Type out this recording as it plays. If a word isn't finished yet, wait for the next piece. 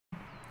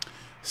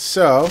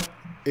So,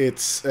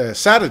 it's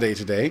Saturday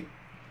today.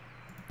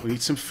 We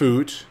need some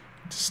food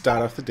to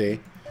start off the day.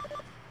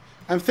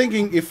 I'm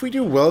thinking if we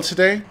do well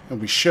today,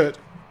 and we should,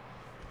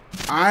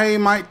 I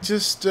might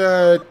just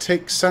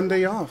take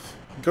Sunday off.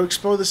 Go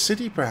explore the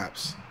city,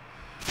 perhaps.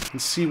 And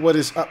see what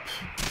is up.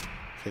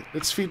 Okay,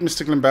 let's feed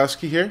Mr.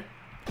 Glembowsky here.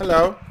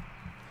 Hello.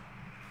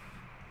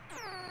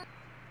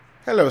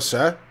 Hello,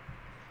 sir.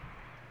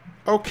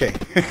 Okay.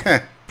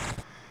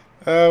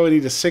 We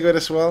need a cigarette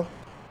as well.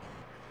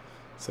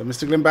 So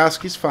Mr.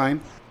 Glembowsky's fine.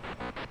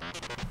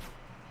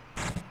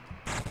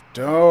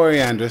 Don't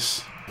worry,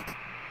 Andrus.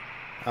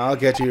 I'll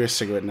get you your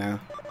cigarette now.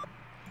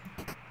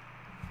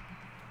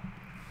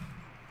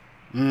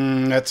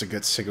 That's a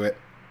good cigarette.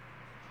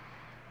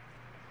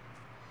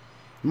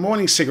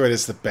 Morning cigarette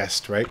is the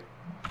best, right?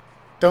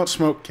 Don't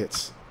smoke,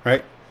 kids,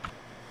 right?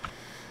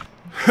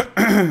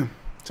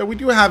 So we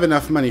do have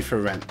enough money for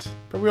rent,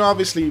 but we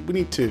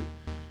need to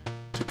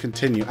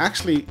continue.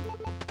 Actually,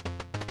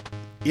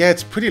 yeah,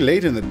 it's pretty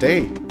late in the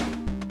day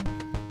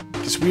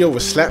because we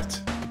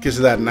overslept because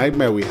of that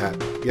nightmare we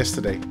had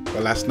yesterday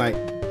or last night.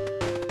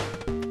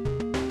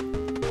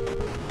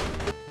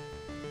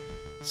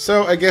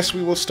 So I guess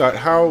we will start.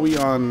 How are we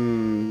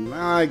on?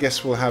 I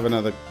guess we'll have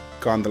another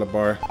gondola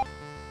bar.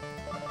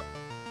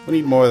 We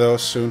need more of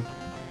those soon.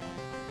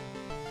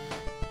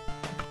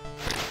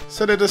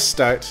 So let us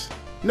start.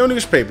 No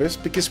newspapers,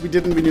 because we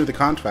didn't renew the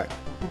contract.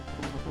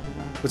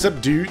 What's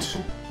up, dude?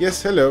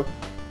 Yes, hello.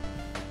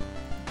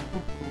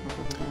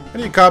 I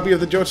need a copy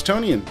of the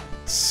Georgetonian.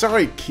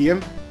 Sorry,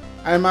 Kiam.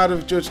 I'm out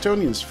of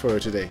Georgetonians for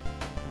today.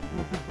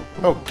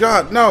 Oh,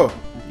 God, no!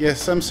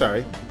 Yes, I'm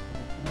sorry.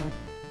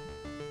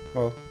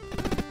 Well,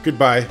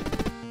 goodbye.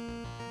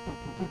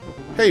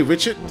 Hey,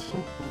 Richard.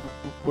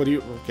 What do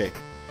you... Okay.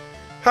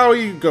 How are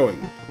you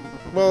going?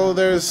 Well,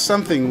 there's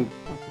something...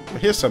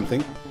 Here's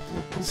something.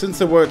 Since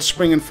the word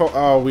spring and fall...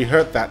 Oh, we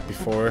heard that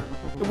before.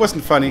 It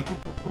wasn't funny.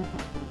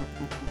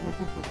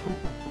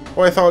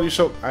 Oh, I thought you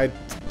should... I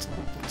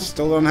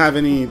still don't have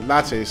any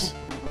lattes.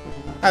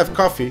 I have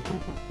coffee.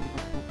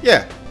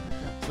 Yeah.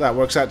 So that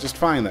works out just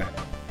fine there.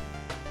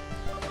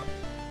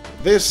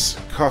 This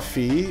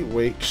coffee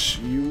wakes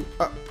you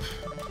up.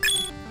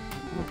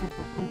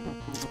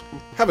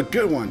 Have a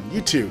good one.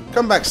 You too.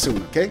 Come back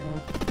soon, okay?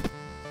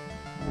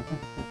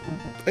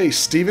 Hey,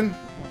 Steven.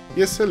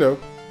 Yes, hello.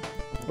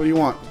 What do you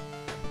want?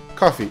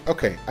 Coffee.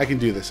 Okay, I can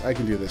do this. I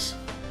can do this.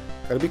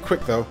 Gotta be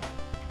quick, though.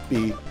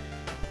 Be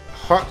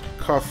hot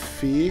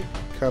coffee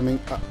coming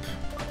up.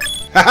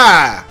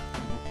 Haha!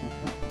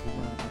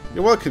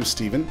 You're welcome,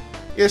 Steven.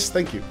 Yes,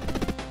 thank you.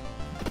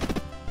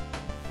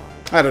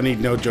 I don't need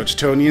no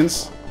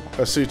Georgetonians.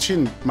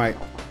 Suchin might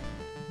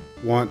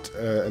want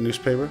a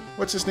newspaper.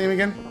 What's his name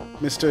again?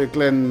 Mr.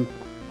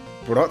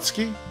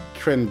 Glembowsky?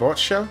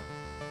 Glembowsky?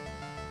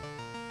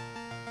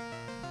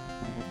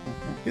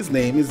 His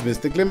name is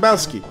Mr.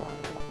 Glembowsky.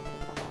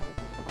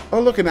 Oh,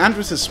 look, and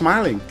Andrus is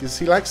smiling because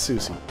he likes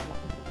Susie.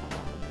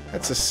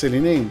 That's a silly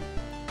name.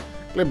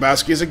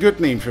 Glembowsky is a good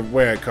name from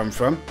where I come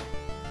from.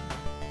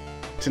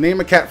 To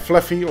name a cat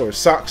Fluffy or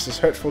Socks is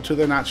hurtful to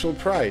their natural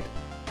pride.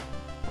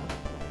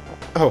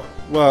 Oh,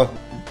 well,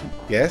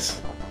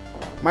 yes.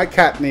 My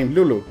cat named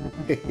Lulu.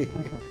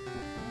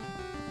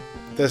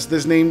 Does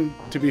this name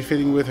to be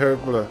fitting with her?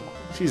 Well,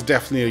 she's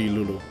definitely a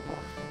Lulu.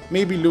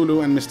 Maybe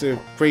Lulu and Mr.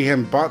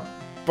 Graham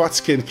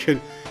Botskin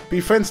could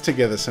be friends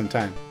together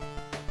sometime.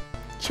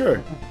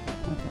 Sure.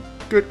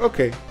 Good,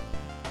 okay.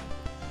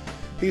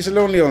 He's a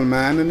lonely old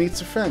man and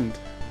needs a friend.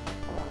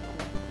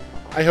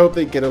 I hope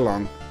they get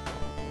along.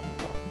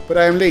 But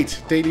I am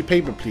late. Daily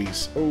paper,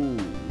 please. Oh.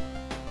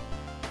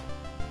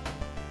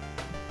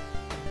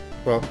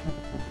 Well.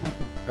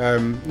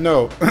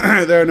 No.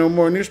 There are no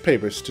more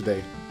newspapers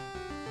today.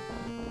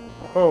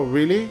 Oh,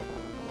 really?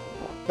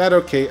 That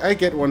okay. I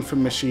get one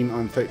from machine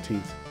on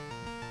 13th.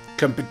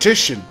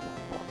 Competition.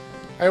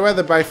 I'd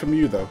rather buy from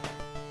you, though.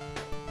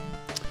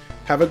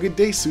 Have a good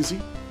day,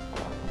 Susie.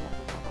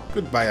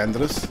 Goodbye,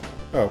 Andrus.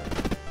 Oh.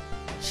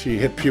 She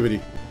hit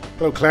puberty.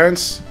 Hello,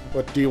 Clarence.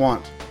 What do you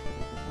want?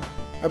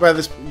 I buy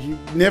this... You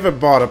never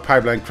bought a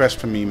pipeline crest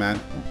from me, man.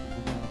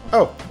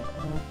 Oh.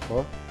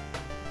 Well.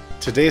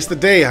 Today's the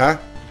day, huh?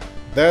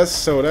 Their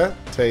soda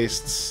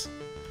tastes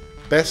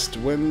best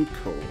when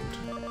cold.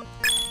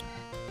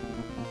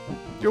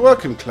 You're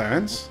welcome,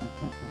 Clarence.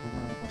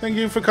 Thank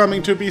you for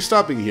coming to be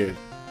stopping here.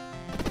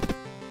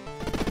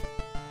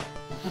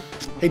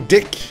 Hey,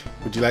 Dick.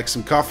 Would you like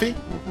some coffee?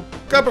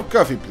 Cup of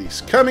coffee,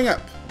 please. Coming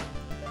up.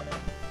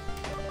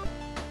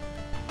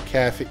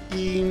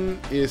 Caffeine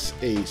is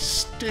a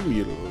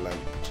stimulant.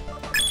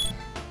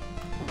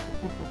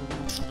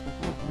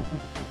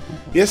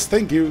 Yes,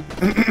 thank you.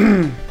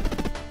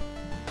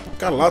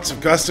 Got lots of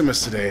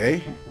customers today,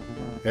 eh?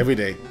 Every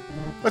day.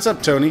 What's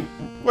up, Tony?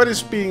 What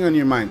is being on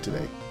your mind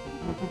today?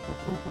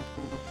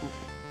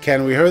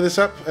 Can we hurry this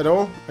up at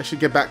all? I should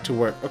get back to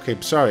work. Okay,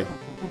 sorry.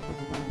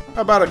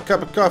 How about a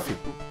cup of coffee?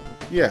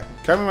 Yeah,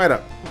 coming right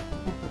up.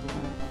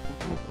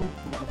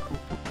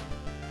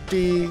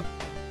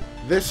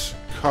 This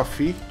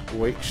coffee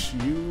wakes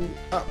you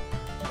up.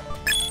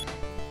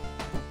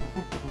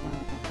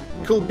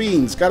 Cool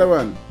beans, gotta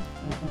run.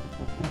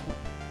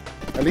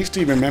 At least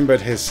he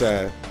remembered his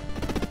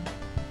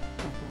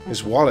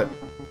wallet.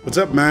 What's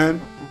up,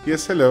 man?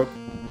 Yes, hello.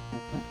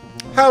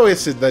 How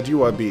is it that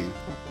you are being?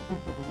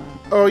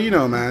 Oh, you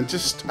know, man,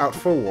 just out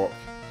for a walk.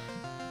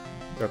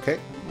 Okay.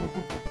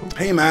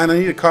 Hey, man, I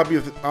need a copy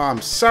of the... Oh,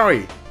 I'm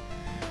sorry.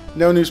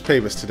 No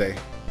newspapers today.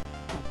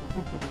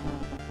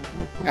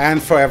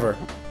 And forever.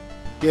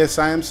 Yes,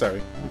 I am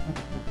sorry.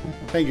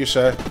 Thank you,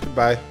 sir.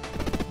 Goodbye.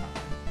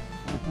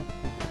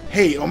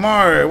 Hey,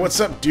 Omar, what's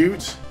up,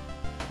 dude?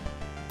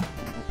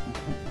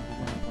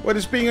 What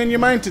is being on your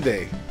mind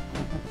today?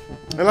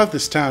 I love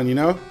this town, you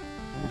know?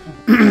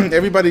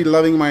 Everybody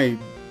loving my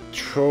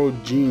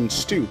Trojan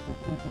stew.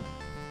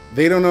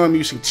 They don't know I'm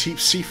using cheap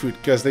seafood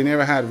because they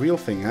never had real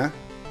thing, huh?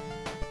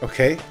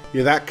 Okay,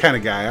 you're that kind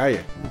of guy, are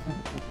you?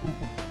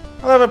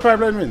 I'll have a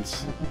pipeline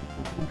rinse.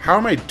 How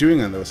am I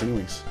doing on those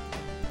anyways?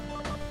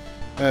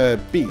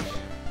 B.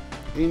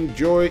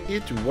 Enjoy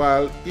it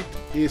while it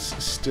is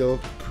still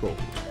cold.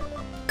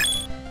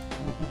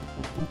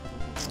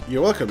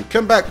 You're welcome.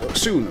 Come back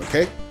soon,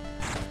 okay?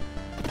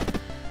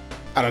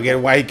 I don't get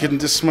why he couldn't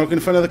just smoke in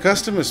front of the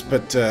customers,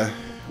 but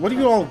what are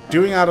you all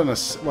doing out on a...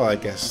 Well, I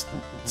guess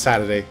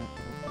Saturday.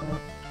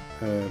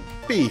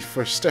 B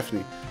for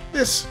Stephanie.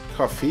 This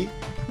coffee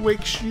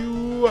wakes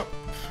you up.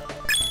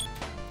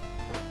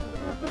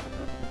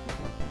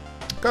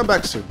 Come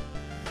back soon.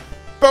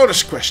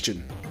 Bonus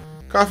question.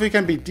 Coffee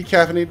can be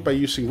decaffeinated by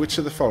using which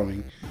of the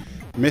following?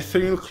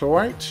 Methylene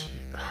chloride,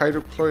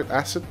 hydrochloric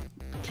acid,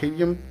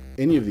 cadmium,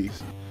 any of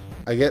these.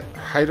 I get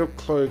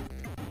hydrochloric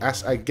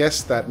acid. I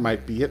guess that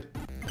might be it.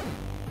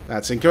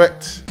 That's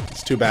incorrect.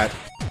 It's too bad.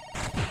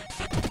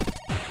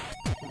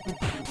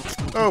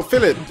 Oh,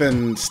 Philip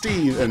and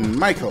Steve and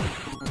Michael.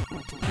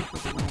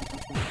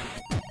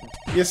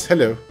 Yes,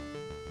 hello.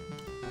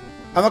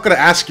 I'm not going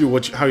to ask you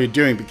how you're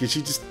doing because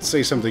you just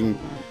say something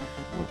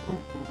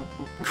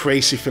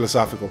crazy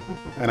philosophical,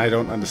 and I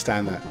don't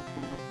understand that.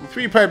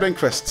 3 pipeline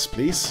crests,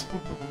 please.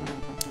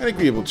 An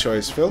agreeable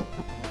choice, Phil.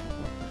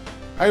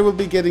 I will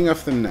be getting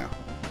off them now.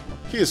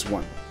 Here's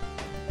one.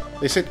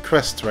 They said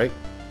crest, right?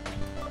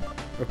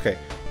 Okay.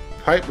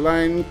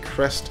 Pipeline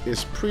crest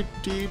is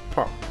pretty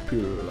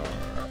popular.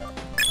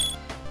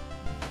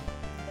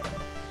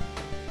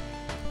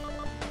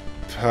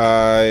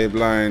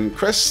 Pipeline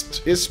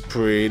crest is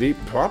pretty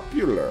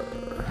popular.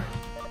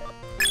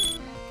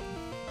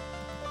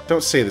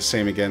 Don't say the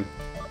same again.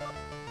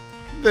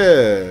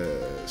 The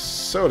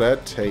soda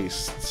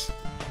tastes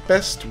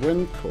best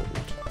when cold.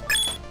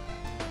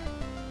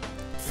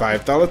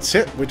 $5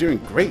 tip. We're doing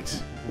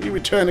great. We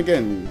return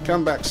again.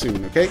 Come back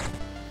soon, okay?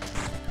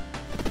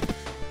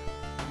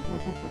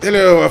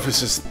 Hello,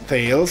 Officer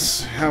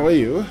Thales. How are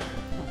you?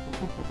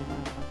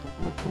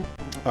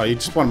 Oh, you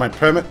just want my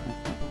permit?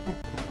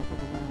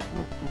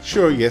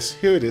 Sure, yes.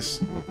 Here it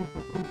is.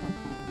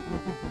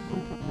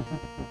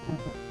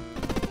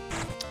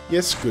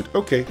 Yes, good.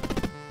 Okay.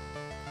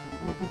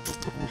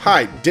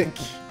 Hi, Dick.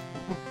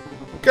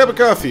 Cup of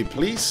coffee,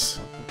 please.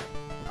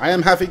 I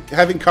am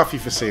having coffee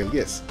for sale,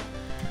 yes.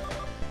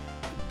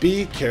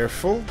 Be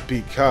careful,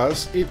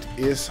 because it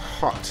is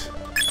hot.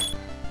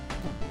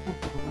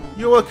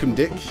 You're welcome,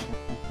 Dick.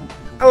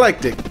 I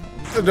like Dick.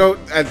 No,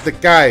 the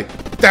guy.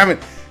 Damn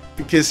it.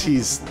 Because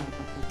he's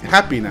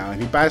happy now and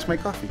he buys my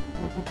coffee.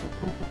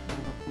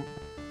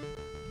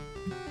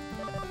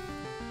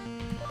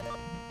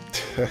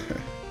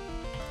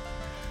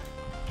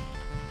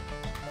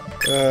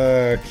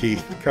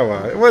 Keith, come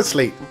on. It was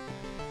late.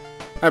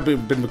 I've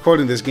been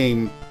recording this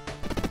game,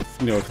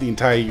 you know, for the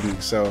entire evening,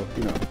 so,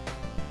 you know.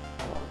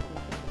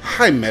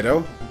 Hi,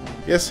 Meadow.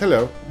 Yes,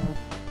 hello.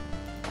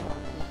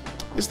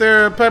 Is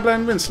there a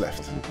pipeline rinse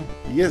left?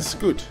 Yes,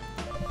 good.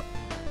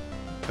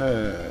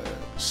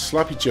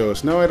 Sloppy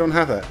Joes. No, I don't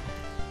have that.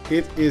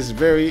 It is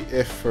very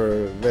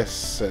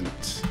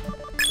effervescent.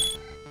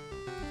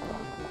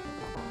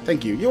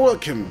 Thank you. You're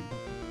welcome.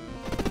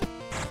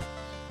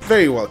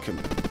 Very welcome.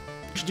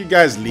 Could you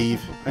guys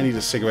leave? I need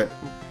a cigarette.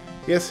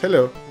 Yes,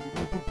 hello.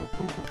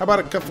 How about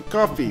a cup of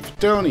coffee for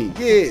Tony?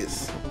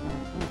 Yes.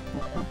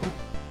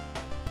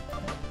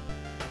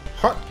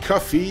 Hot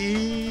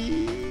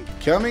coffee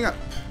coming up.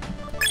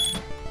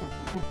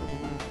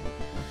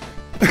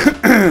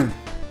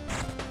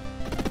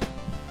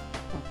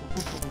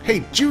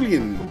 Hey,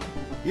 Julian.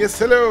 Yes,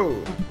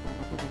 hello.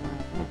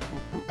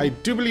 I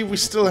do believe we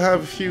still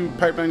have a few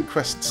pipeline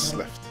quests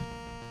left.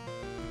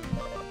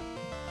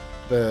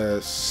 The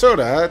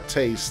soda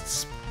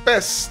tastes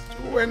best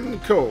when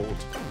cold.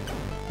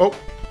 Oh,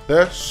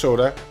 the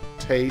soda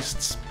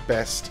tastes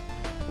best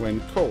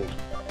when cold.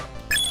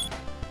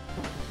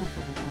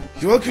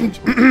 You're welcome.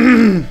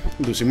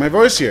 Losing my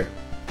voice here.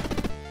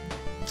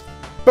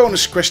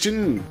 Bonus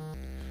question.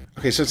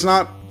 Okay, so it's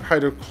not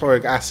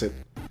hydrochloric acid.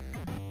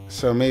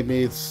 So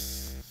maybe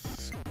it's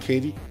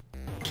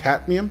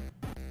cadmium?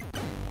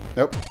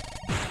 Nope.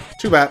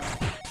 Too bad.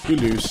 You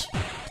lose.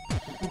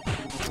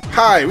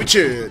 Hi,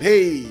 Richard.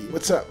 Hey,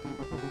 what's up?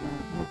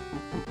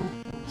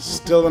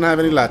 Still don't have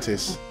any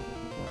lattes.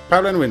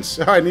 Pipeline wins.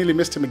 Oh, I nearly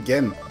missed him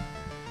again.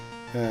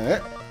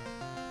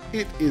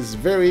 It is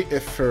very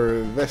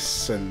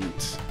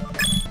effervescent.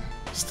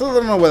 Still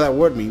don't know what that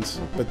word means,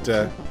 but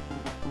we'll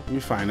be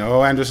fine.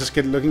 Oh, Andrus is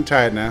looking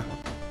tired now.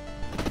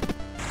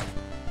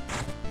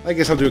 I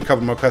guess I'll do a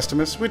couple more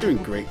customers. We're doing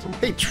great.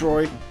 Hey,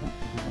 Troy.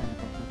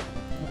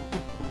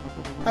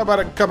 How about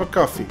a cup of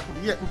coffee?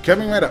 Yeah,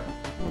 coming right up.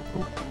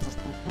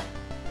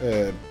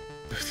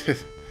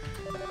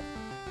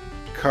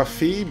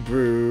 Coffee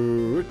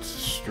brewed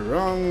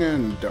strong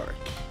and dark.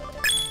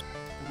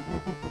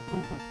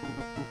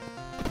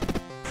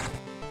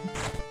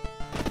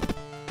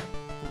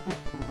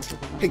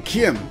 Hey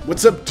Kim,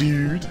 what's up,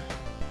 dude?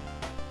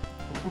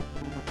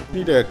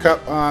 Need a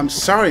cup? I'm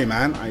sorry,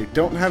 man. I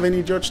don't have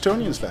any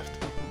Georgetonians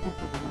left.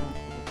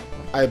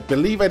 I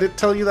believe I did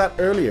tell you that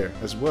earlier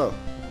as well.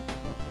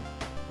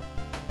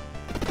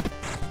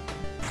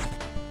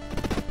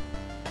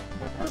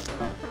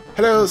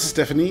 Hello,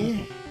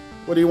 Stephanie.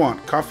 What do you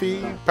want?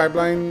 Coffee?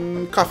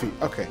 Pipeline? Coffee.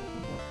 Okay.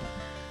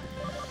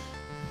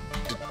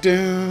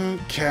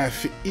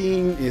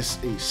 Caffeine is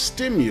a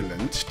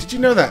stimulant. Did you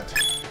know that,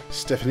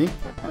 Stephanie?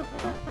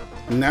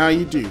 Now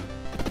you do.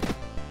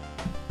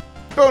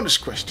 Bonus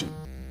question.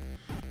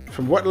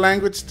 From what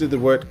language did the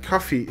word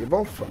coffee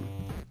evolve from?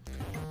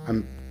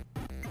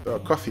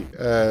 Coffee.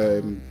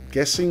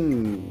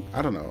 Guessing,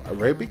 I don't know,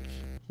 Arabic?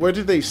 Where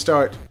did they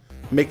start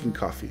making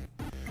coffee?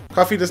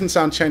 Coffee doesn't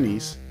sound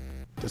Chinese.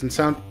 Doesn't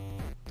sound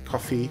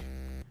coffee.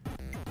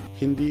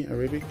 Hindi,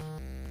 Arabic?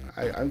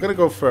 I'm gonna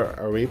go for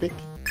Arabic.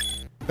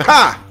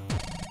 Ha!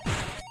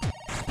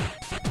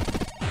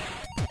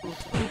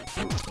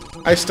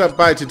 I stopped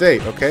by today,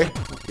 okay?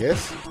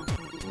 Yes?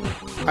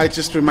 I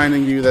just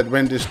reminding you that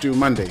rent is due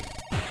Monday.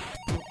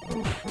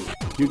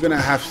 You're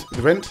gonna have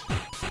the rent?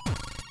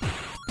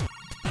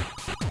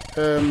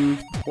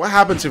 What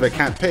happens if I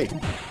can't pay?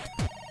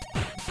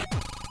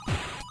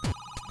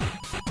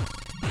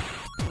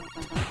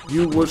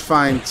 You would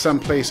find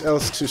someplace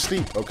else to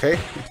sleep, okay?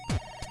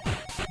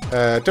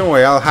 Don't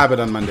worry, I'll have it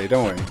on Monday,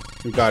 don't worry.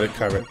 We got it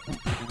covered.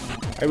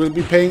 I will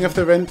be paying off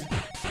the rent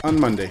on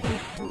Monday.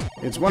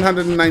 It's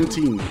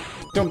 119.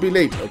 Don't be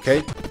late,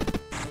 okay?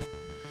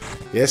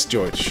 Yes,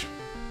 George.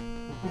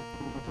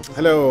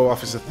 Hello,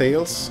 Officer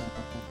Thales.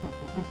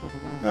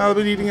 I'll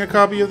be needing a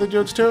copy of the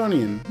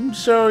Georgetonian. I'm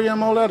sorry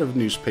I'm all out of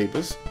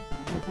newspapers.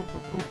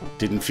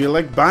 Didn't feel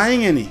like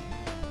buying any.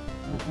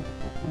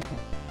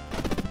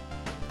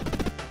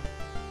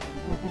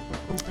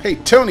 Hey,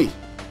 Tony!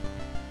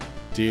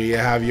 Do you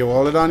have your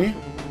wallet on you?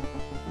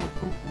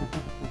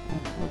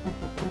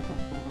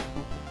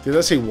 Did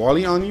I say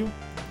Wally on you?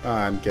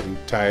 I'm getting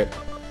tired.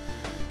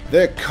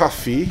 Their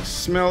coffee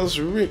smells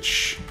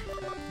rich.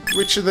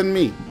 Richer than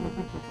me.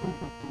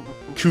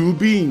 Cool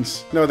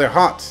beans. No, they're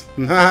hot.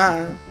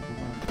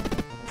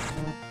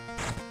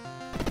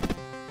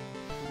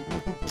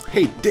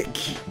 Hey, Dick.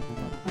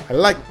 I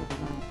like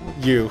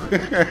you.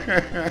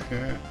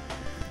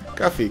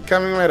 Coffee,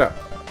 coming right up.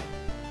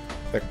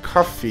 The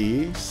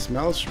coffee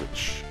smells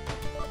rich.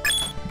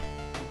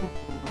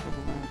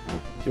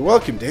 You're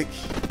welcome, Dick.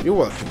 You're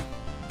welcome.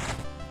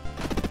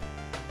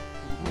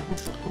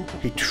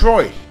 Hey,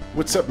 Troy.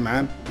 What's up,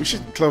 man? We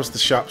should close the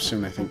shop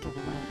soon, I think.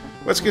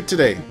 What's good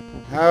today?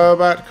 How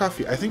about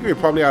coffee? I think we're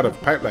probably out of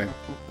pipeline.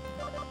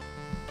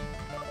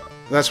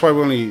 That's why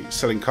we're only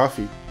selling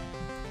coffee.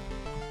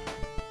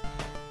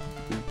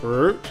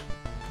 Brute.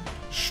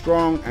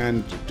 Strong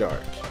and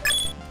dark.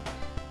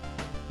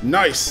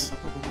 Nice!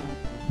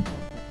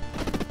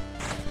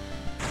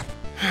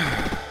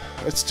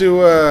 Let's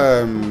do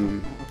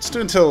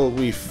until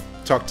we've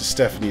talked to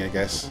Stephanie, I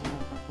guess.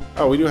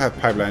 Oh, we do have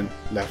pipeline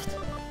left.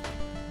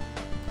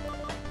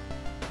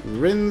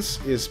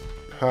 Rinse is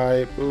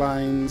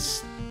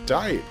Pipeline's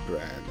diet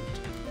brand.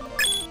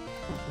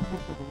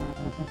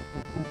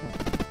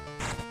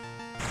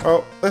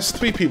 Oh, there's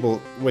 3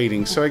 people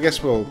waiting, so I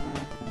guess we'll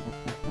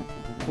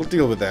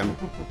deal with them.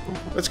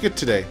 What's good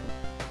today?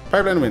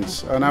 Pipeline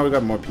wins. Oh, now we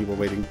got more people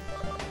waiting.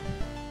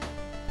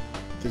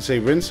 Did it say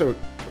rinse or...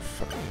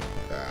 Fuck.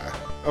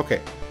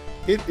 Okay.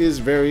 It is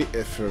very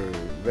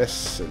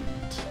effervescent.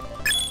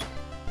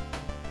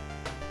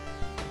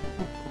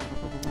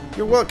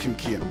 You're welcome,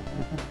 Kim.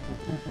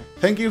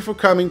 Thank you for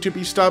coming to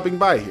be stopping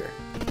by here.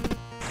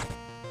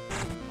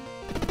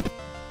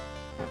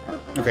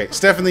 Okay,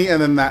 Stephanie, and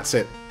then that's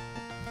it.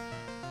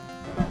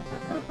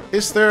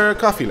 Is there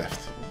coffee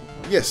left?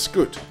 Yes,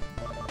 good.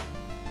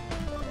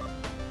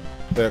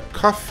 The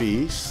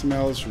coffee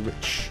smells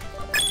rich.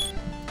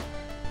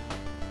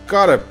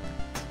 Got a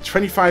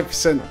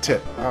 25%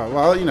 tip. Oh,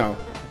 well, you know,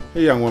 a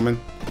young woman.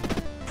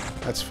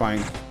 That's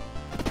fine.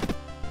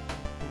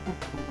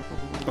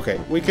 Okay,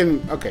 we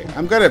can... Okay,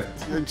 I'm gonna...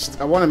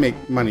 I want to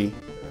make money.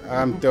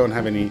 Don't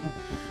have any...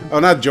 Oh,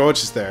 now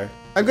George is there.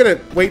 I'm gonna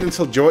wait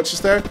until George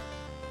is there,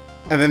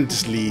 and then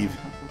just leave.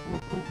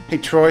 Hey,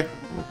 Troy.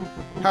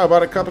 How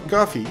about a cup of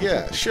coffee?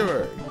 Yeah,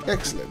 sure.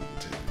 Excellent.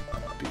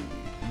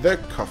 The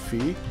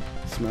coffee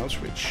smells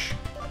rich.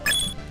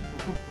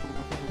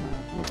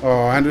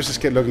 Oh, Andrus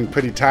is looking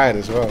pretty tired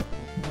as well.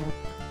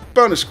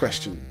 Bonus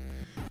question.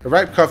 A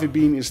ripe coffee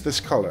bean is this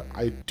color.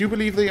 I do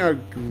believe they are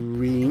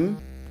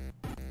green.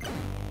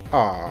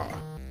 Ah.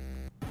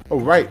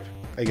 Oh, ripe.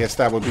 I guess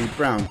that would be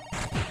brown.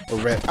 Or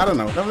red. I don't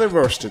know. Now they're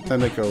roasted.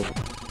 Then they go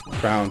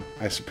brown,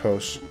 I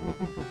suppose.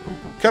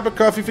 Cup of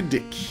coffee for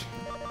Dick.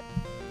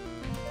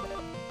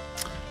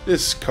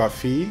 This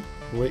coffee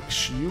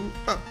wakes you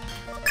up.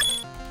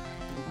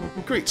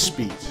 Great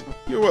speed.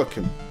 You're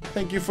welcome.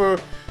 Thank you for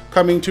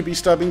coming to be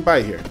stopping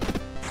by here.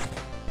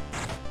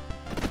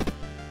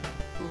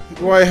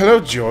 Why, hello,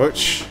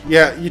 George.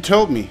 Yeah, you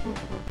told me.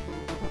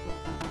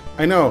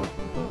 I know.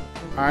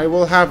 I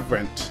will have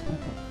rent.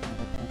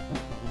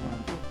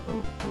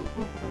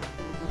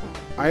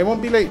 I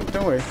won't be late.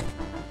 Don't worry.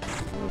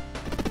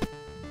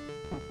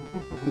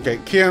 Okay,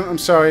 Kian, I'm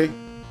sorry.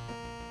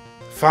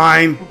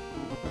 Fine.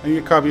 I need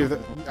a copy of the...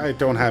 I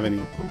don't have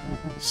any.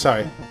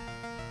 Sorry.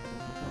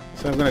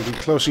 So I'm going to be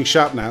closing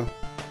shop now.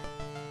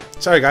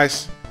 Sorry,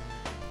 guys.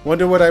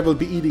 Wonder what I will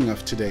be eating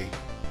of today.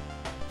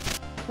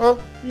 Well,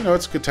 you know,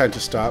 it's a good time to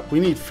stop. We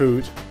need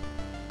food.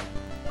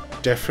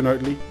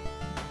 Definitely.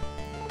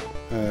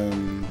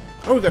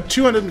 Oh, we got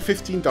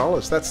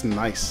 $215. That's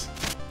nice.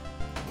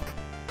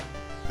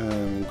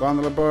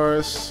 Gondola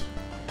bars.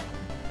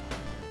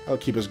 That'll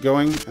keep us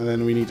going. And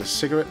then we need a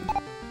cigarette.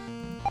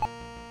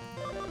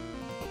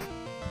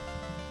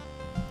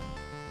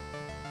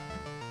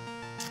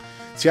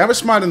 See, I was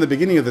smart in the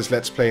beginning of this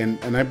Let's Play,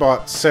 and I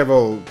bought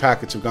several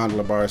packets of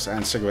gondola bars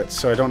and cigarettes,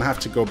 so I don't have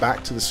to go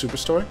back to the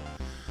superstore.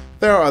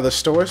 There are other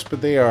stores,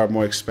 but they are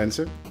more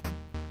expensive.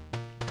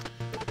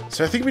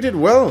 So I think we did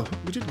well.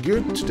 We did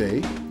good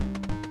today.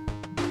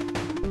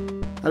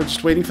 I was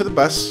just waiting for the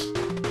bus.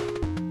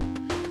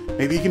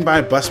 Maybe you can buy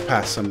a bus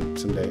pass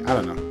someday. I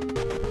don't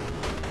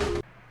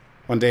know.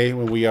 One day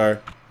when we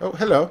are... Oh,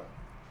 hello.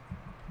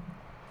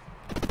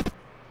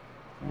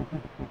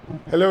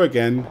 Hello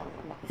again.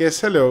 Yes,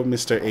 hello,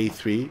 Mr.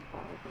 A3.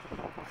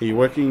 Are you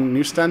working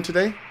newsstand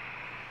today?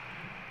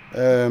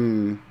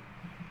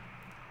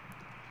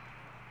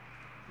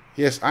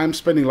 Yes, I'm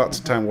spending lots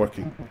of time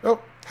working.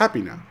 Oh,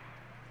 happy now.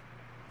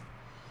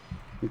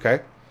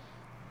 Okay.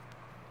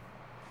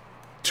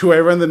 Do I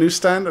run the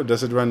newsstand or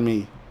does it run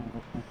me?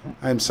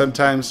 I'm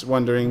sometimes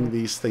wondering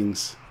these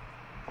things.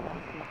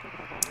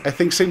 I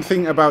think same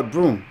thing about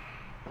broom.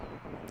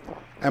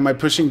 Am I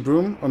pushing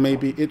broom or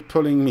maybe it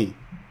pulling me?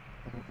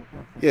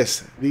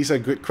 Yes, these are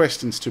good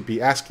questions to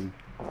be asking.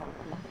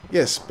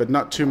 Yes, but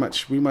not too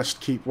much. We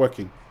must keep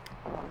working.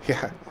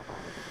 Yeah.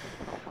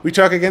 We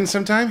talk again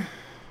sometime?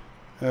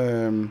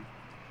 Don't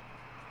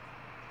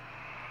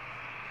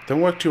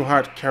work too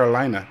hard,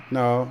 Carolina.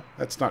 No,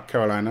 that's not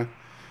Carolina.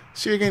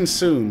 See you again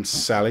soon,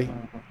 Sally.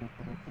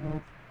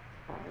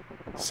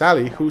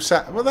 Sally? Who's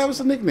Sally? Well, that was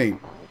a nickname.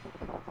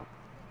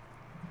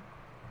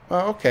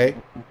 Oh, okay.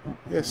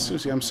 Yes,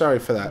 Susie, I'm sorry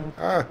for that.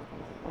 Ah.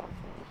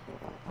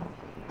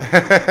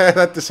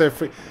 That deserves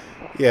free.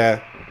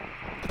 Yeah.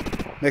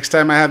 Next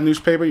time I have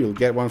newspaper, you'll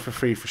get one for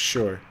free for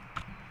sure.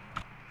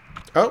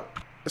 Oh,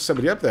 there's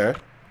somebody up there.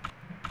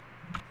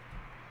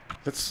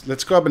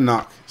 Let's go up and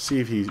knock. See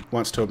if he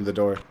wants to open the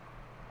door.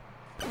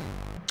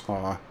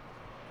 Aw.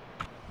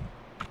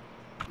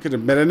 Could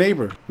have met a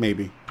neighbor,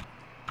 maybe.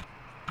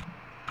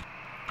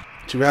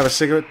 Do we have a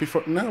cigarette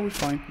before? No, we're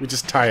fine. We're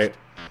just tired.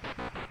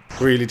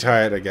 Really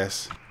tired, I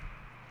guess.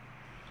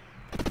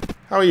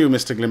 How are you,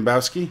 Mr.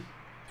 Glembowsky?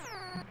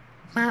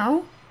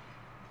 Meow.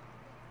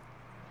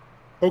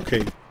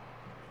 Okay.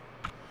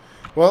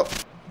 Well,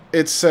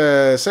 it's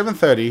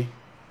 7:30,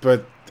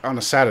 but on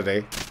a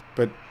Saturday.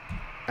 But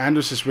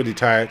Andrus is really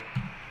tired,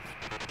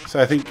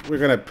 so I think we're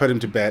gonna put him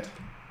to bed.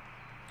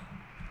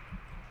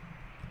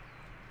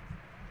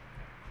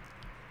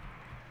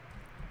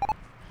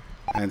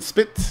 And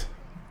spit.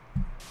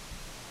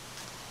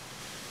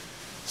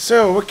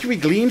 So, what can we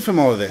glean from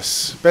all of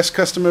this? Best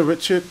customer,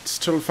 Richard.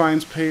 Total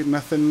fines paid,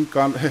 nothing.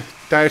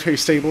 Dietary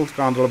stable,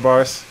 gondola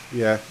bars.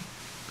 Yeah.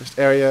 Best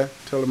area,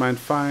 total amount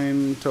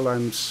fine, total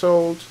I'm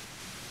sold.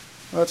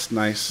 Well, that's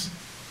nice.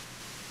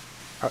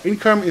 Our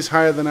income is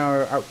higher than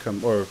our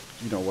outcome, or,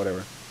 you know,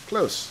 whatever.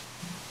 Close.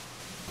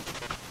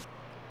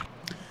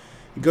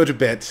 You go to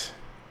bed,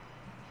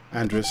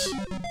 Andrus.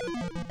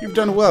 You've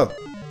done well.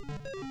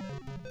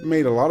 You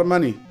made a lot of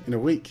money in a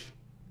week.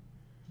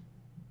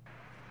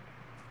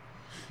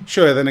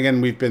 Sure, then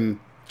again, we've been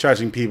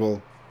charging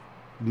people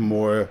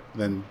more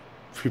than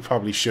we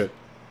probably should.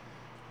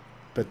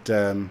 But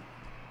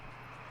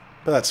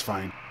that's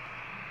fine.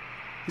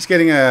 He's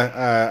getting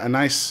a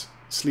nice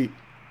sleep,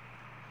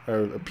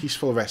 or a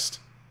peaceful rest.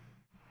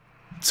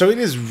 So it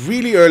is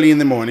really early in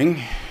the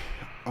morning.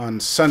 On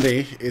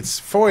Sunday, it's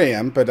 4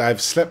 a.m., but I've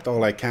slept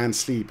all I can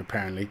sleep,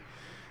 apparently.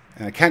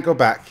 And I can't go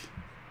back,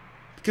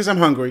 because I'm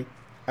hungry,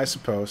 I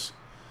suppose.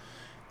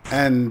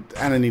 And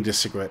I need a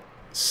cigarette.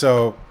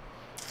 So...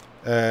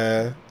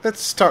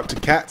 let's talk to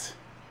Cat.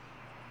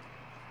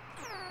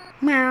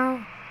 Meow.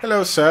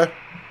 Hello, sir.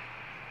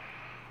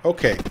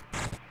 Okay.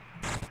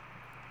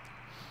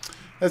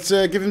 Let's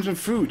give him some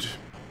food.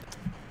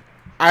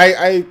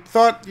 I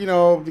thought, you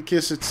know,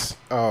 because it's...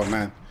 Oh,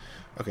 man.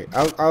 Okay,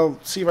 I'll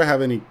see if I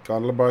have any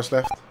gondola bars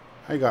left.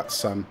 I got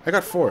some. I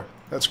got 4.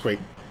 That's great.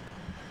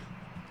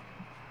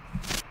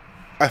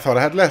 I thought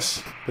I had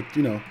less, but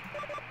you know.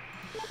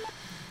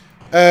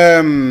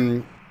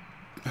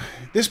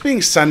 This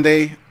being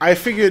Sunday, I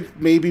figured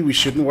maybe we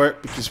shouldn't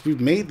work because we've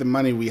made the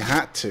money we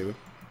had to.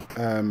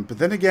 But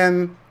then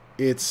again,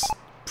 it's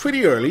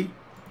pretty early.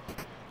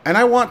 And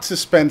I want to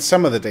spend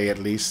some of the day at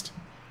least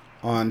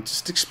on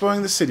just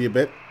exploring the city a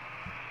bit.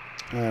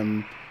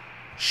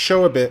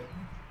 Show a bit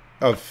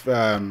of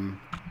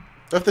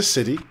the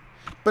city.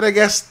 But I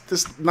guess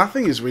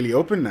nothing is really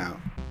open now.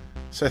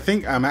 So I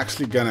think I'm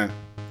actually gonna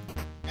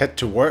head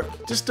to work.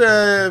 Just,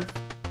 oh,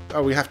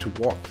 we have to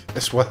walk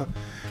as well.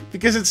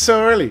 Because it's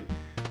so early.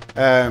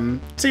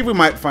 See if we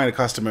might find a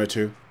customer or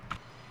two.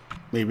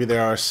 Maybe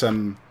there are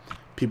some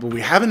people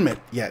we haven't met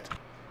yet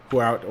who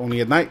are out only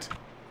at night.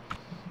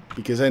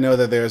 Because I know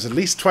that there's at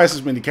least twice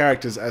as many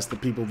characters as the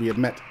people we have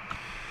met.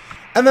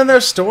 And then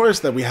there's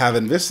stores that we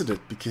haven't visited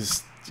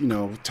because, you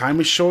know, time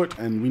is short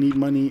and we need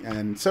money.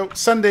 And so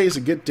Sunday is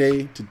a good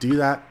day to do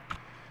that.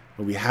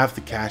 But we have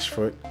the cash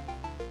for it.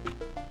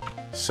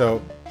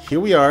 So here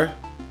we are.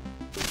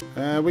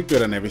 We're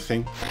good on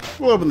everything.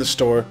 We'll open the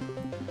store.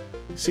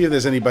 See if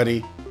there's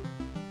anybody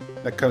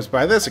that comes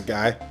by. There's a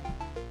guy.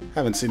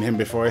 Haven't seen him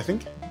before, I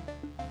think.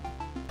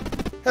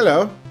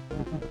 Hello.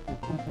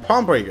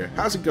 Palmbreaker,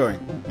 how's it going?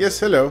 Yes,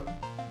 hello.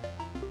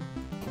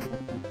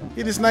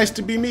 It is nice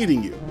to be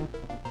meeting you.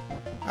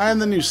 I am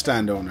the new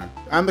stand owner.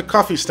 I'm the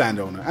coffee stand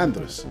owner,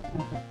 Andrus.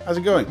 How's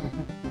it going?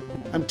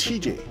 I'm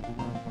TJ.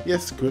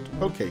 Yes, good.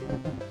 Okay.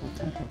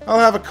 I'll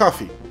have a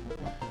coffee.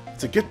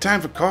 It's a good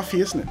time for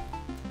coffee, isn't it?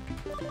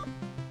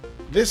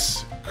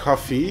 This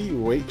coffee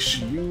wakes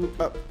you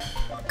up.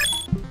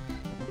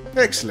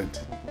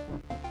 Excellent.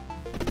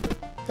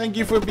 Thank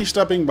you for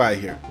stopping by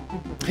here.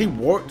 Hey,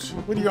 Wart,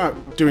 what are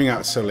you doing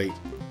out so late?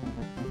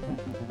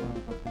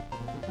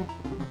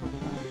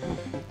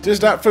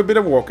 Just out for a bit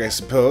of walk, I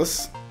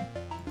suppose.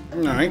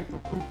 Alright.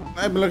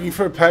 I've been looking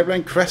for a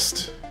pipeline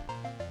crest.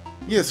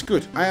 Yes,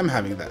 good. I am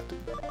having that.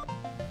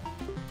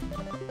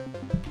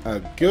 A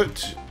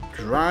good,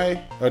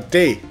 dry,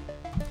 day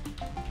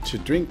to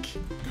drink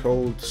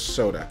cold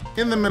soda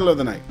in the middle of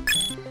the night.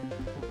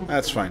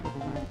 That's fine.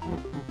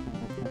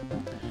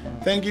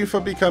 Thank you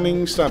for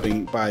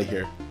stopping by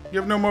here. You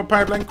have no more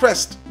pipeline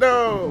crest.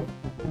 No!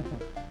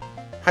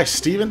 Hi,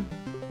 Steven.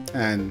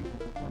 And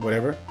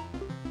whatever.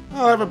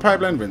 I'll have a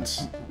pipeline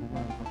rinse.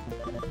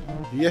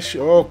 Yes,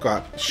 oh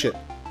god, shit.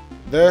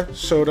 The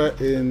soda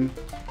in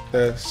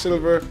the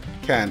silver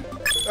can.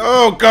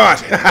 Oh god!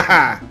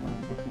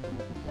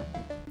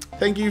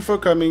 Thank you for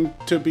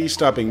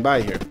stopping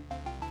by here.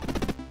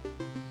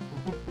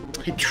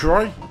 Hey,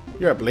 Troy.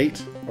 You're up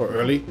late. Or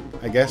early,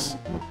 I guess.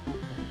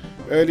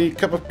 Early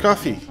cup of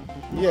coffee.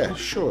 Yeah,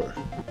 sure.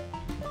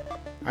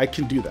 I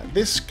can do that.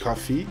 This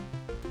coffee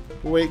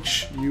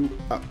wakes you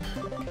up.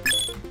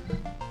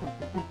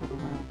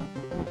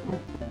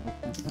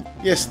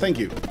 Yes, thank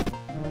you.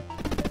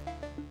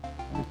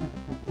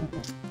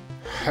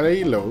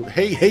 Hello.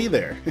 Hey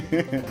there.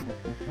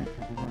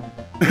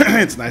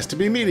 It's nice to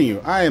be meeting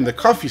you. I am the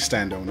coffee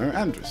stand owner,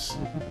 Andrus.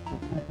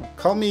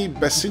 Call me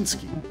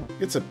Basinski.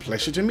 It's a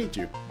pleasure to meet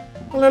you.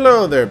 Well,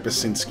 hello there,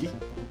 Basinski.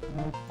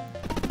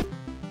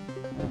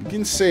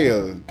 Begin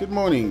sale. Good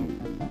morning.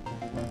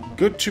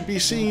 Good to be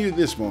seeing you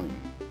this morning.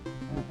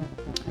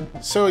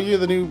 So you're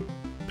the new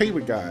paper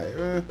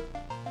guy.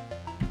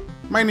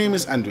 My name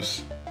is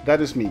Andrus.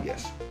 That is me,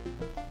 yes.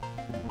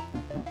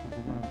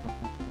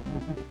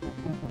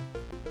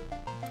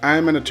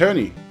 I'm an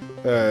attorney.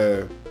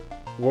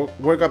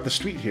 Work up the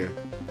street here.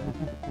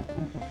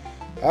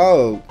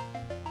 I'll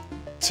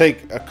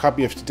take a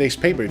copy of today's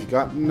paper if you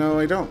got. No,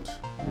 I don't.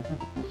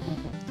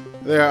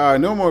 There are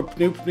no more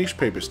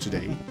newspapers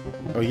today.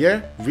 Oh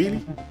yeah?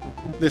 Really?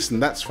 Listen,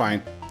 that's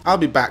fine. I'll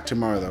be back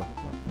tomorrow, though.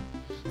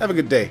 Have a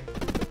good day.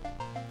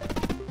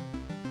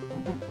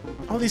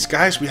 All these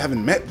guys we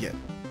haven't met yet.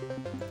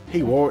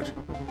 Hey, Ward.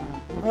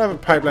 I'll have a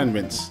pipeline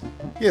rinse.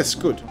 Yes,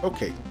 good.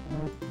 Okay.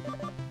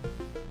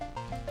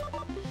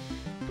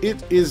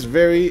 It is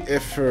very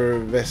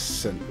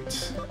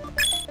effervescent.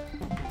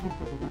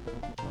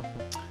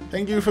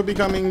 Thank you for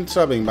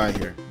stopping by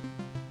here.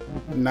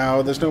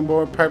 Now there's no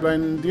more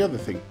pipeline the other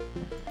thing.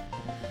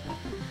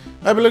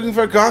 I've been looking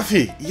for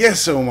coffee.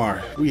 Yes,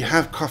 Omar. We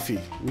have coffee.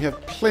 We have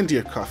plenty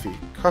of coffee.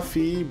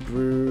 Coffee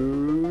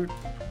brewed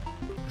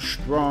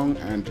strong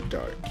and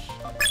dark.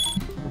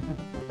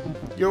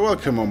 You're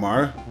welcome,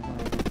 Omar.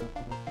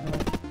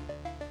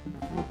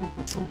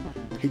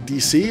 Hey,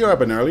 DC, you're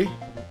up and early.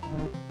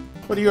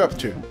 What are you up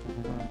to?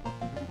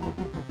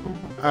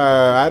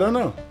 I don't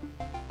know.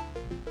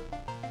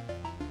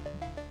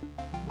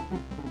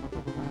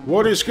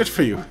 Water is good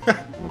for you.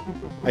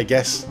 I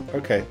guess.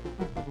 Okay.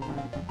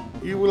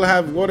 You will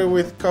have water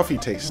with coffee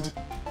taste.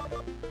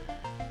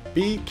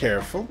 Be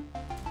careful.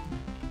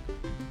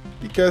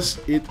 Because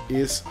it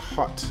is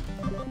hot.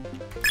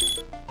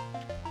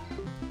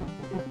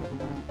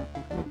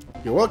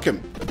 You're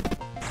welcome.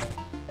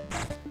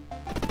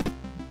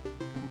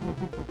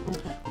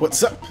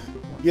 What's up?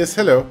 Yes,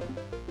 hello.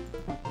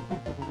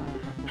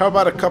 How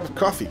about a cup of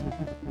coffee?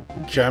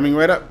 Coming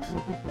right up.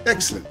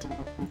 Excellent.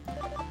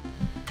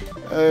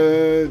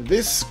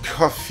 This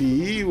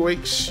coffee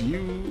wakes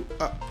you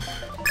up.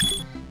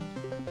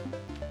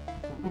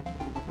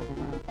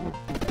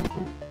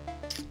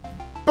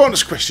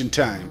 Bonus question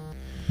time.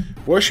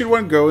 Where should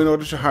one go in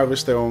order to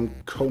harvest their own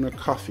Kona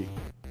coffee?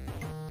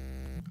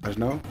 I don't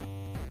know.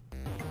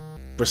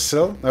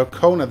 Brazil? No,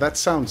 Kona, that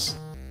sounds...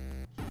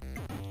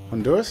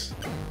 Honduras?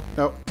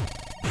 No.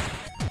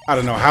 I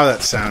don't know how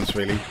that sounds,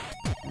 really.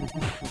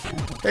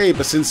 Hey,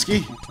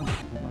 Basinski.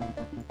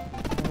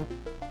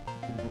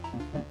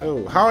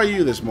 Oh, how are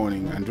you this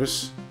morning,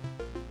 Andrus?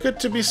 Good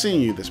to be seeing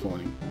you this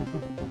morning.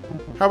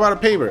 How about a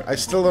paper? I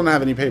still don't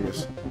have any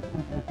papers.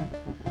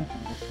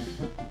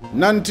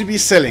 None to be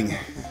selling.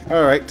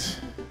 Alright.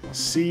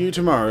 See you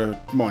tomorrow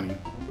morning.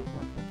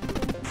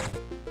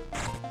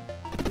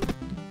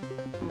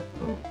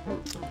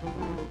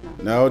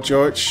 No,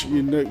 George,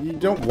 you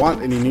don't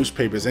want any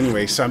newspapers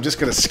anyway, so I'm just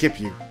gonna skip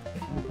you.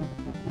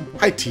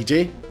 Hi,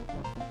 TJ.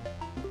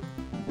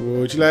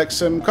 Would you like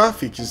some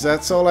coffee? Because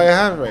that's all I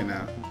have right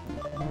now.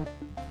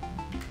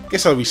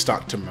 Guess I'll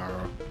restock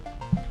tomorrow.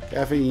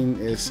 Caffeine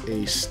is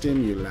a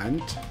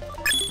stimulant.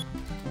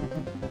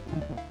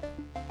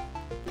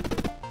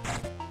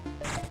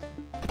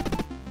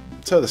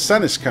 So the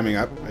sun is coming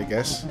up, I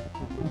guess.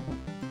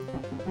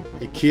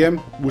 Hey, Kiam,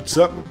 what's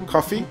up?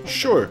 Coffee?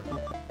 Sure.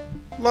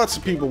 Lots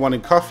of people wanting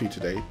coffee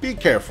today. Be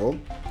careful,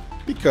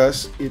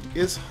 because it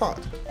is hot.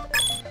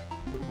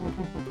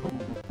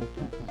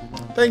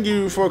 Thank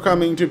you for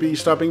coming to be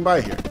stopping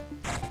by here.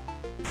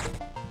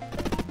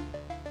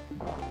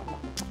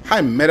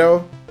 Hi,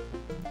 Meadow.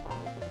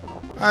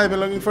 I've been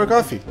looking for a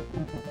coffee.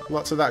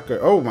 Lots of that good.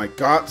 Oh my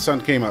god, sun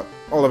came up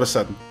all of a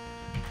sudden.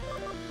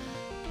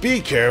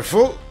 Be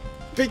careful,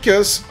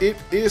 because it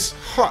is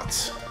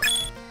hot.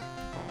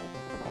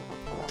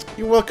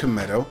 You're welcome,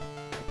 Meadow.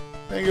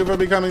 Thank you for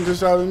becoming to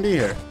stop and be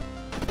here.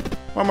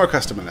 One more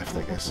customer left,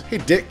 I guess. Hey,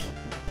 Dick.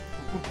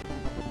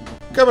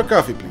 Cup of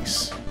coffee,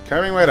 please.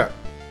 Coming right up.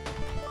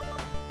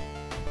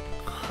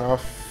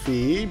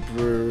 Coffee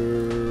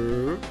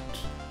brewed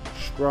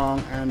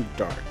strong and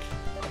dark.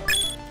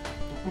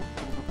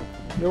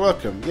 You're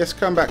welcome. Yes,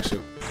 come back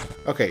soon.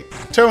 Okay,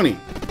 Tony.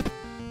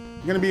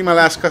 You're gonna be my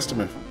last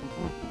customer.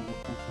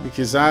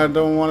 Because I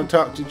don't want to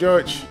talk to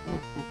George.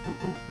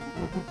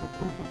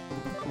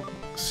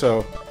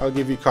 So, I'll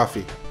give you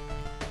coffee.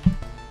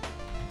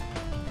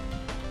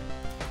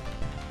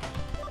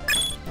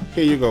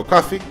 Here you go,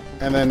 coffee.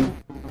 And then...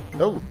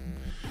 Oh.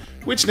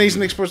 Which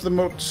nation exports the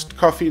most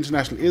coffee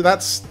internationally?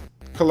 That's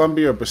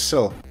Colombia or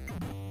Brazil.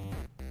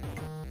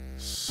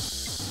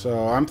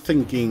 So, I'm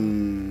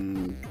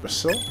thinking...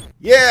 Brazil?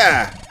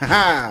 Yeah!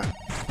 Haha!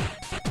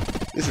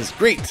 This is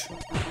great!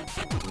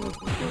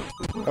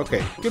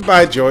 Okay,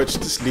 goodbye, George.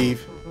 Just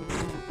leave.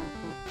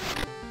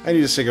 I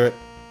need a cigarette.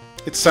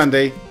 It's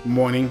Sunday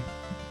morning,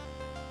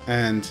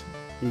 and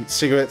I need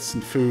cigarettes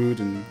and food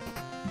and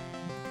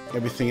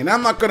everything. And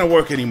I'm not gonna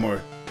work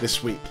anymore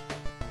this week.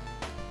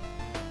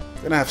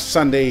 I'm gonna have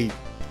Sunday,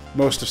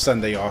 most of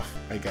Sunday off,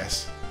 I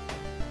guess.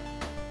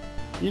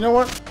 You know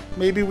what?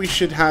 Maybe we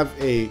should have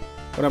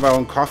one of our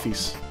own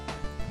coffees.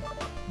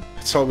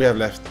 That's all we have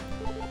left.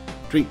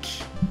 Drink.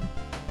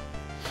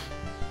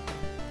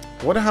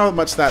 I wonder how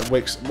much that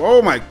wakes...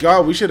 Oh my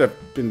god, we should have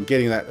been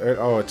getting that...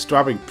 Oh, it's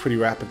dropping pretty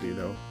rapidly,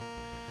 though.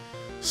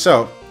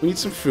 So, we need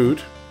some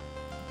food.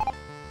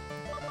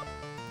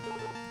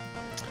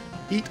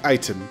 Eat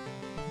item.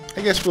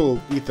 I guess we'll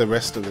eat the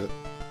rest of it.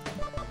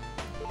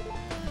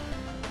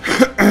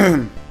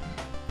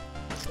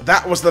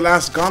 That was the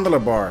last gondola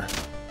bar.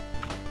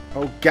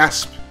 Oh,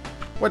 gasp.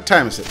 What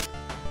time is it?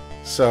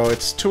 So,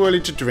 it's too early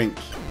to drink.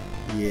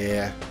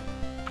 Yeah.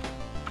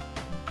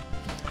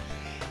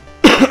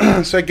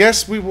 So I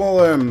guess we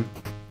will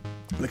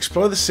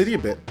explore the city a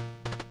bit.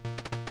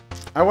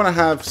 I want to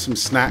have some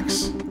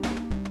snacks.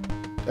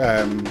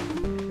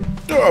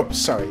 Oh,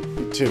 sorry.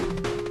 Need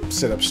to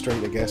sit up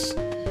straight, I guess.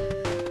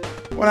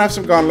 I want to have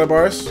some gondola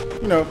bars,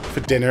 you know, for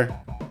dinner.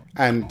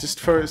 And just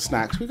for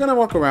snacks. We're going to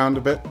walk around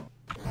a bit.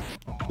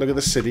 Look at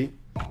the city.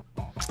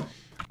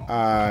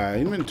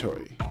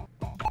 Inventory.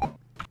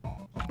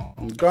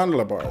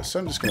 Gondola bars. So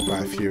I'm just going to buy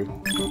a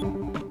few.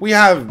 We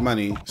have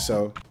money,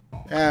 so...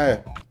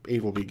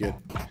 8 will be good.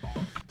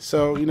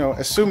 So, you know,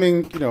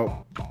 assuming, you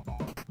know,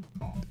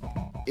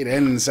 it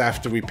ends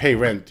after we pay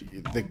rent,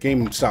 the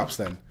game stops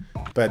then.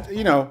 But,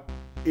 you know,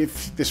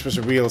 if this was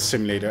a real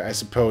simulator, I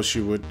suppose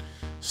you would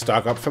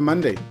stock up for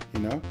Monday, you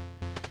know?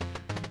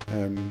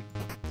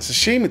 It's a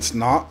shame it's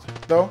not,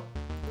 though.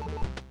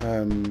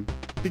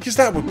 Because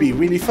that would be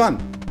really fun.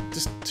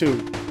 Just to,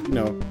 you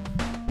know,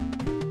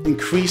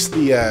 increase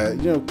the,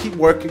 you know, keep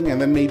working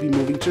and then maybe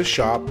moving to a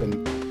shop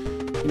and,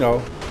 you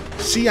know,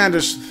 see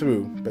Andrus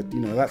through, but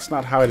you know, that's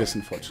not how it is,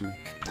 unfortunately.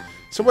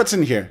 So what's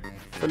in here?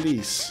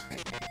 Police.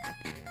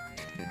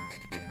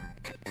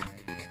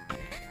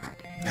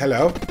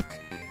 Hello?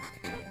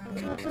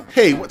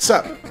 Hey, what's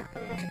up?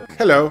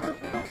 Hello?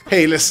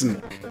 Hey,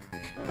 listen.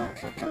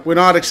 We're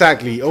not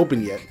exactly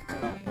open yet.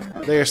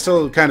 They are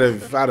still kind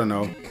of, I don't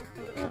know,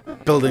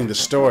 building the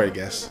store, I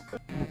guess.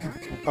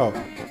 Oh,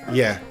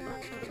 yeah.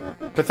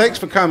 But thanks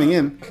for coming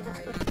in.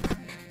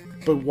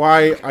 But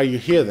why are you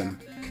here then?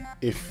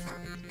 If,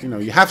 you know,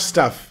 you have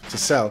stuff to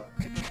sell.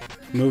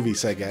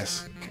 Movies, I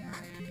guess.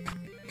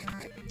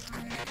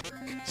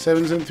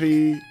 7s and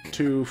 3,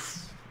 2...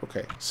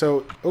 Okay,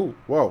 so... Oh,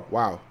 whoa,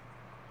 wow.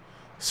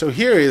 So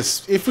here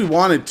is... If we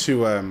wanted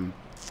to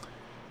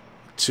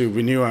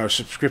renew our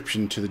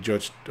subscription to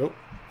the Oh,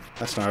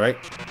 that's not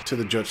right. To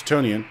the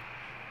Georgetonian.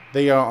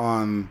 They are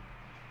on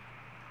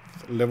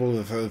level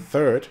the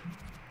 3rd.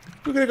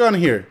 We're going to go on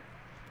here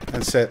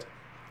and set,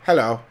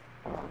 hello,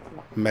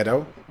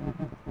 Meadow.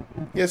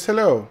 Yes,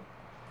 hello.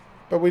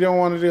 But we don't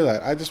want to do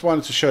that. I just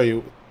wanted to show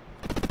you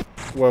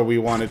where we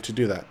wanted to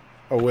do that.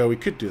 Or where we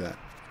could do that.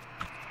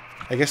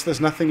 I guess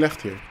there's nothing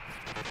left here.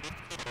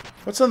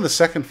 What's on the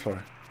 2nd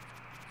floor?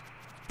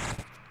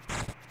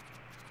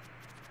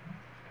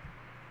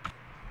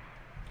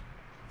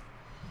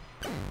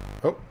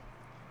 Oh.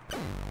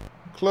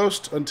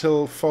 Closed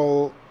until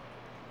fall...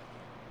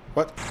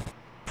 What?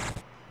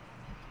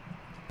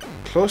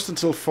 Closed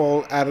until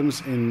fall Adams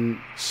in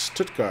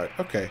Stuttgart.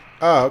 Okay.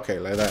 Ah, okay,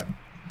 like that.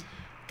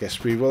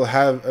 Guess we will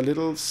have a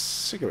little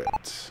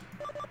cigarette.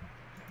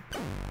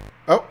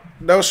 Oh,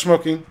 no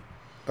smoking.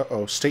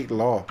 Uh-oh, state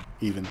law,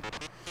 even.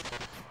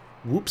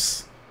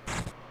 Whoops.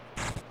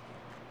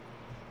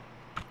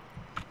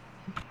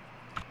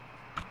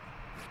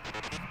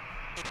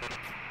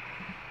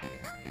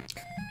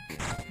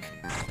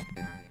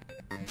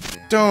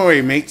 Don't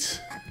worry, mate.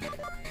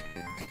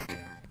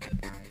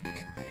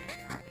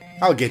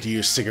 I'll get you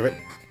a cigarette.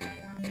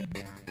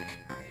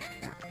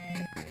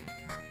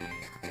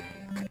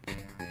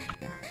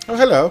 Oh,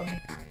 hello.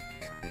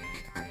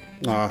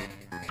 Aw.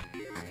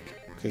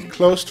 Okay,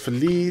 closed for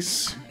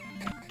lease.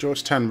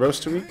 Georgetown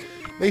Roastery.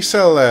 They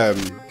sell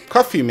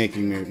coffee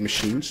making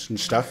machines and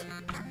stuff.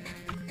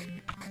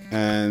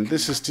 And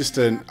this is just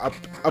an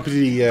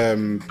uppity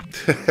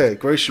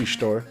grocery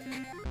store.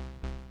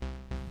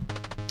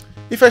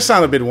 If I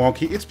sound a bit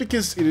wonky, it's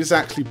because it is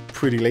actually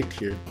pretty late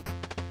here.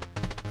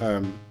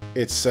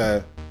 It's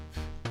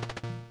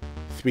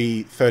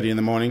 3:30 in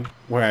the morning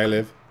where I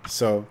live,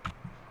 so...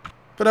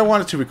 But I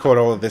wanted to record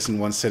all of this in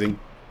one sitting.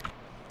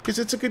 Because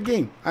it's a good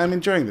game. I'm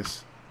enjoying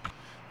this.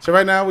 So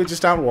right now, we're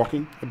just out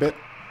walking a bit.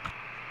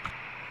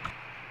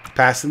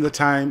 Passing the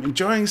time,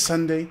 enjoying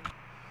Sunday.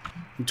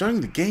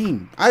 Enjoying the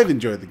game. I've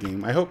enjoyed the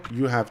game. I hope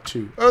you have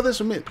too. Oh,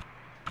 there's a mid.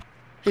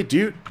 Hey,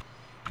 dude.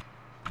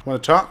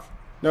 Want to talk?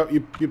 No,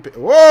 you...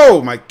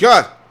 Whoa, my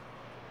God!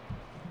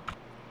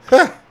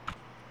 Ha!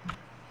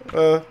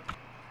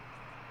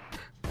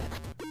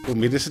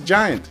 Mid is a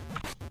giant.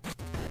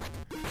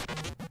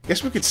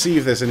 Guess we could see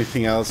if there's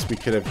anything else we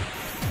could have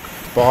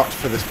bought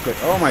for this place.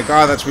 Oh my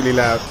God, that's really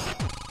loud.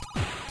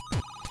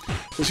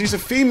 So she's a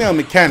female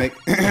mechanic.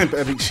 But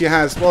I think she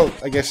has, well,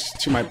 I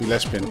guess she might be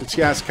lesbian, but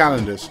she has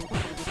calendars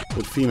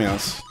with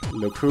females.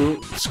 Look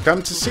who's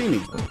come to see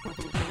me.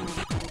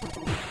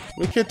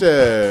 We could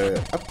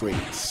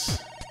upgrades.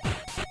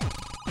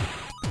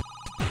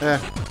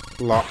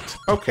 Locked.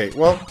 Okay,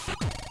 well,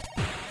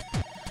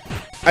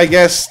 I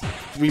guess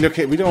we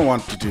don't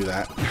want to do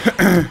that.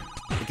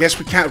 I guess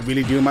we can't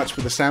really do much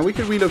with the stand. We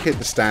could relocate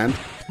the stand.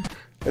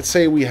 Let's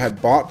say we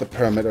had bought the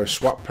permit or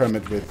swap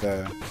permit with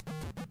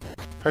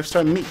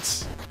 5-Star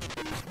Meats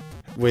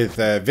with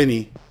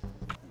Vinny.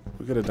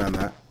 We could have done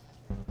that.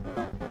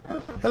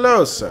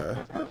 Hello, sir.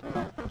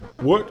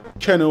 What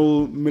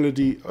kennel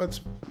melody? Oh,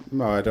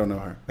 no, I don't know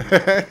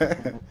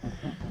her.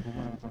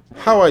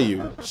 How are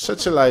you?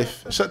 Such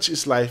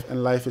is life,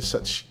 and life is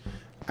such,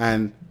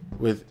 and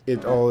with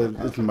it all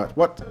isn't much.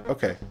 What?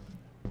 Okay.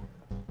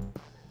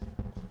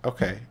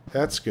 Okay,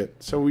 that's good.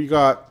 So we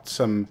got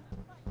some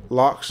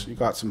locks, you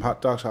got some hot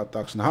dogs,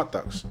 and hot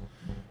dogs.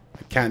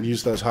 I can't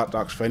use those hot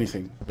dogs for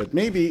anything, but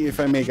maybe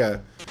if I make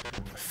a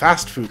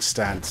fast food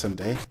stand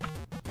someday.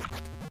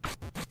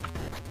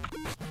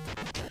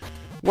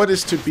 What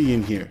is to be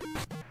in here?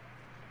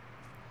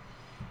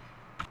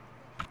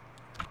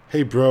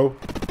 Hey, bro.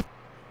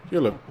 You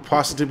look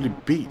positively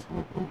beat.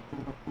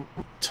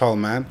 Tall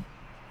man.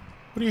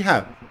 What do you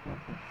have?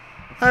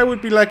 I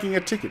would be liking a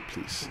ticket,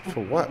 please.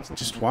 For what?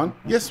 Just one?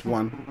 Yes,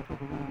 one.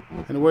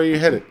 And where are you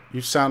headed?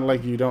 You sound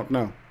like you don't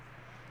know.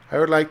 I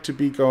would like to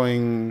be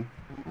going...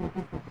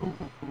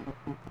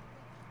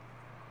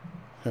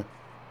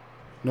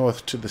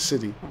 north to the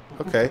city.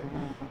 Okay.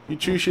 You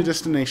choose your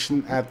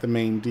destination at the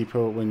main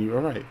depot when you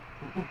arrive.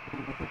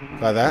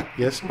 By that?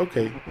 Yes?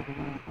 Okay.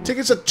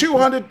 Tickets are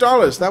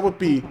 $200! That would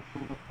be...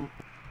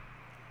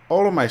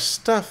 all of my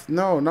stuff.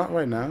 No, not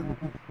right now.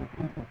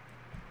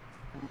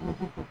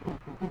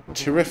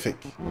 Terrific.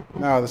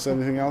 Now, there's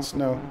anything else?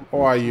 No.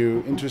 Or are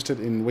you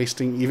interested in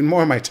wasting even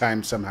more of my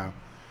time somehow?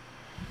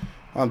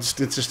 I'm just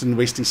interested in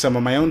wasting some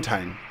of my own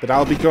time. But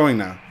I'll be going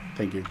now.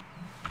 Thank you.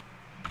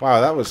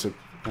 Wow, that was a...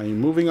 Are you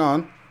moving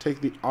on? Take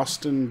the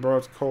Austin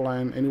Broad Coal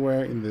Line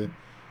anywhere in the...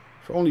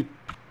 For only...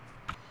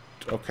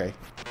 Okay.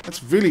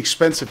 That's really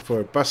expensive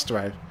for a bus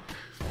drive.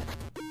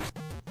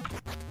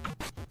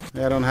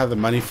 Yeah, I don't have the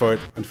money for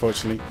it,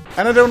 unfortunately.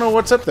 And I don't know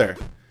what's up there.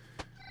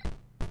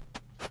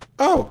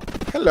 Oh,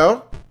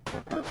 hello.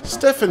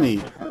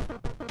 Stephanie.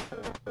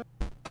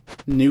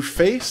 New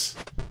face?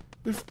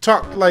 We've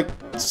talked like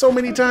so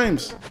many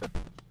times.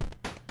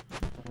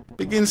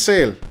 Begin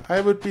sale.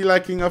 I would be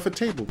liking off a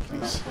table,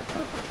 please.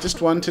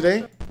 Just one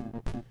today?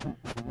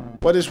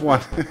 What is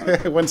one?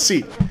 One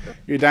seat.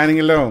 You're dining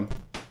alone.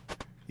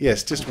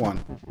 Yes, just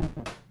one.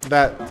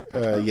 That,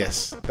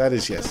 yes. That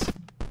is yes.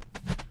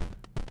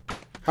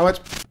 How much?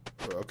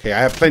 Okay, I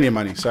have plenty of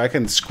money, so I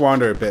can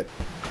squander a bit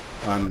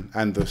on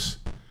Andrus.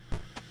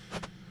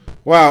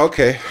 Wow,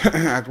 okay.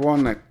 Act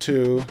 1, Act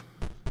 2.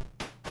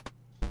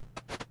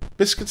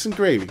 Biscuits and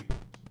gravy.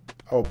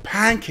 Oh,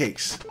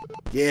 pancakes.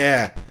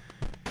 Yeah.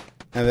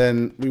 And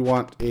then we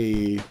want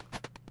a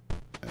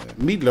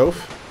meatloaf.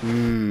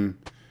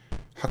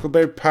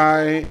 Huckleberry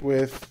pie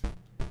with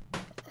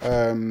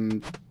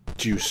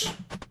juice.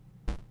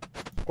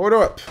 Order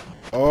up.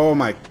 Oh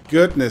my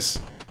goodness.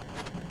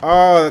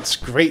 Oh, that's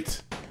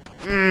great.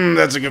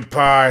 That's a good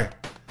pie.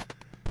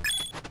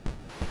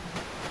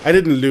 I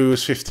didn't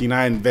lose 15.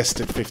 I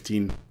invested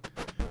 15.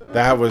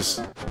 That was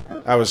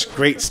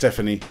great,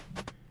 Stephanie.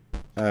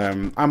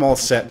 I'm all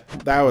set.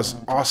 That was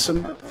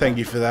awesome. Thank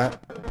you for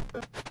that.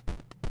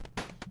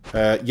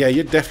 Yeah,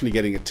 you're definitely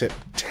getting a tip.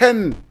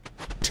 $10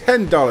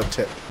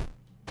 tip.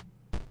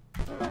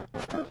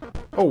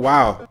 Oh,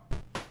 wow.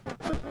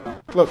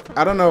 Look,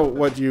 I don't know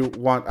what you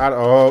want.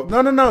 Oh,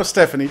 no,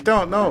 Stephanie.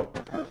 Don't, no.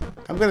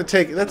 I'm going to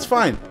take it. That's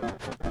fine.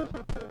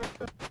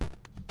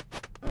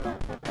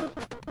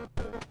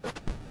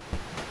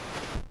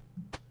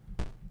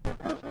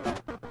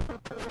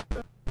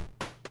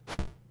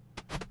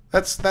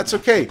 That's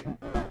okay.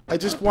 I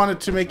just wanted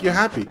to make you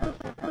happy.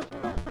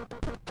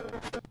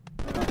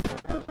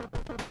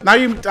 Now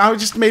I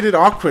just made it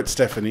awkward,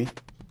 Stephanie.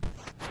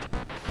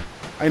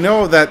 I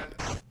know that,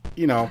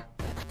 you know,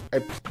 I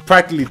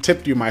practically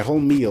tipped you my whole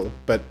meal,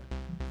 but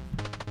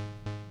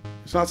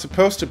it's not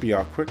supposed to be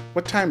awkward.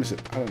 What time is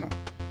it? I don't know.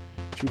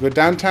 Should we go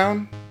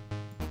downtown?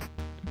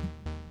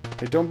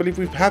 I don't believe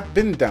we have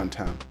been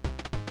downtown.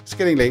 It's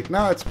getting late.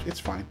 No, it's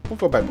fine. We'll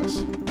go by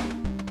bus.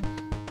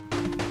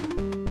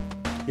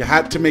 You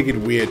had to make it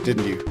weird,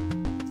 didn't you?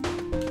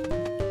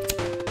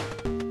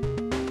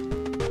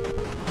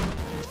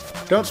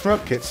 Don't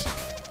smoke, kids.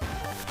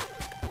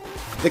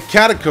 The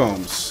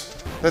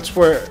catacombs. That's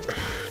where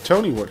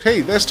Tony worked.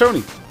 Hey, there's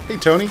Tony. Hey,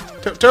 Tony.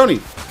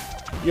 Tony!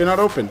 You're not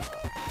open.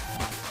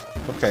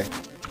 Okay.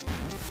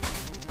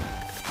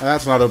 And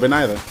that's not open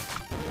either.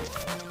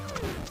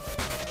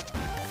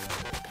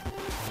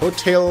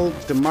 Hotel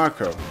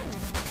DeMarco.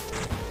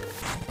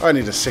 Oh, I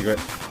need a cigarette.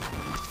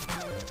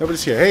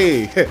 Nobody's here.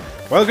 Hey,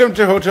 welcome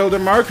to Hotel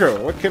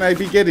DeMarco. What can I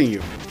be getting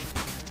you?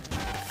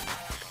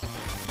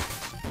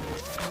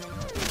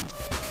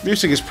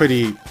 Music is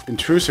pretty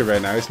intrusive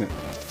right now, isn't it?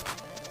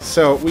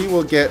 So we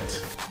will get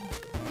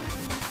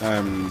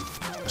a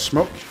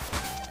smoke.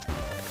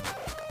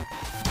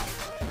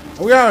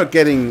 We are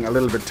getting a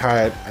little bit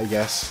tired, I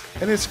guess,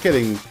 and it's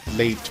getting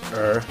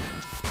later.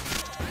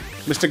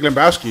 Mr.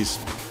 Glembowsky's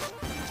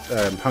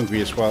hungry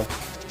as well.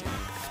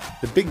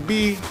 The Big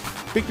B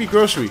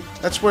Grocery.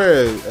 That's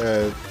where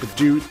the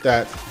dude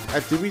that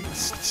did we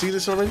see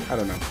this already? I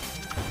don't know.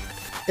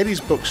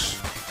 Eddie's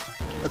books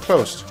are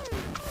closed.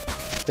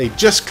 They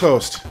just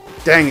closed.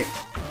 Dang it.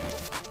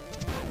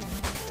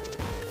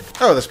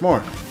 Oh, there's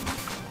more.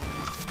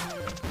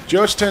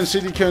 Georgetown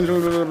City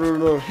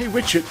Council. Hey,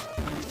 Richard.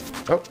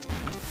 Oh,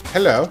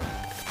 hello.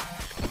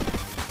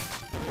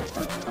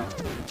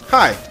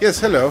 Hi. Yes,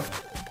 hello.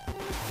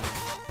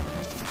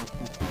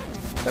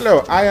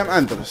 Hello, I am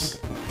Andrus.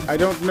 I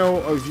don't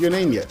know of your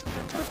name yet.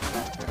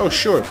 Oh,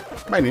 sure.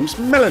 My name's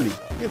Melanie.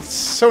 It's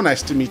so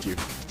nice to meet you.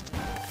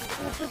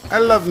 I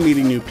love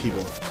meeting new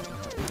people.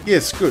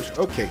 Yes, good.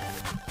 Okay.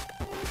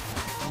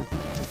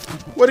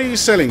 What are you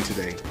selling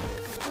today?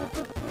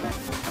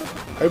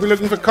 Are you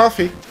looking for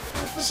coffee?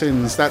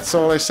 Since that's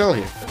all I sell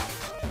here.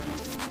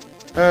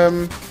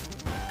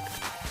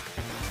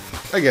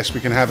 I guess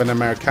we can have an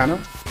Americano.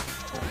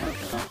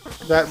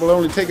 That will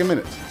only take a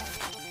minute.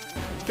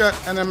 Got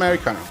an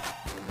Americano.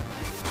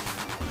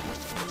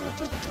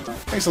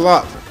 Thanks a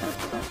lot.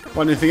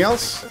 Want anything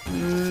else?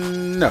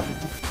 No.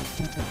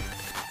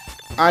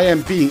 I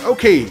am being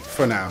okay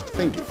for now.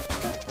 Thank you.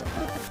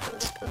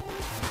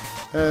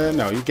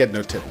 No, you get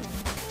no tip.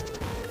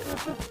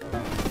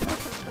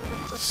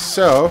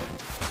 So,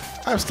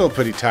 I'm still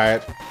pretty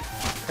tired,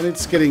 and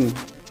it's getting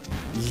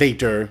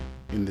later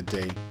in the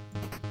day.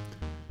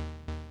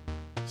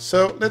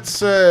 So let's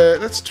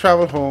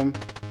travel home,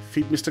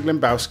 feed Mr.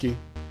 Glembowsky,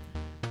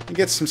 and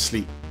get some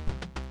sleep.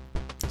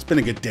 It's been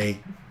a good day.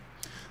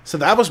 So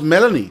that was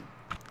Melanie,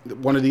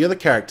 one of the other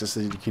characters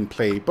that you can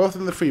play, both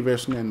in the free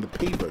version and the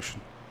paid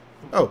version.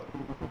 Oh,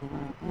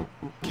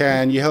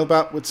 can you help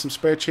out with some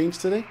spare change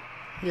today?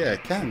 Yeah, I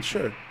can.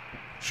 Sure.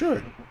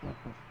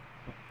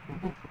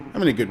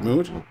 I'm in a good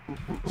mood,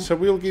 so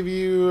we'll give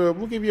you a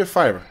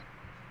 $5.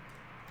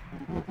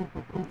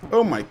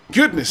 Oh my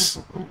goodness,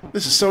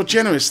 this is so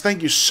generous.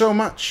 Thank you so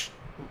much.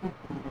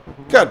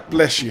 God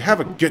bless you.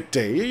 Have a good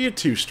day. You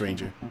too,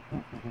 stranger.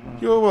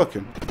 You're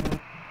welcome.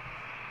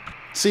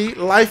 See,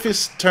 life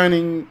is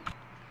turning...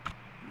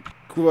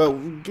 Well,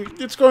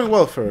 it's going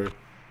well for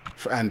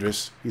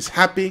Andrus. He's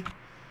happy.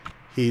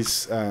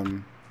 He's...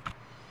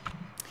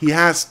 he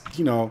has,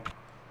 you know...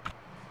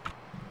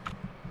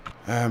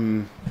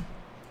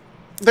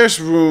 there's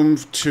room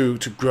to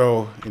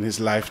grow in his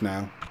life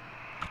now.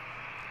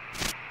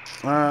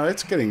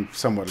 It's getting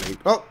somewhat late.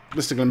 Oh,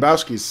 Mr.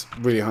 Glembowski's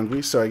really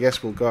hungry, so I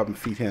guess we'll go up and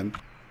feed him.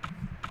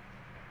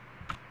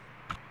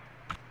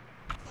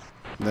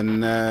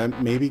 Then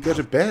maybe go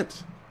to bed.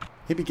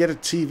 Maybe get a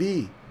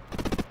TV.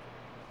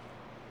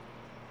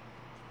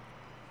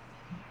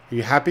 Are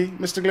you happy,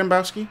 Mr.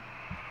 Glembowski?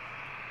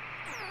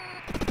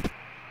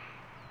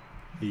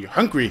 Are you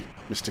hungry,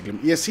 Mr. Glem?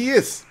 Yes, he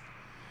is.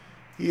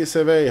 He is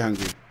very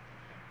hungry.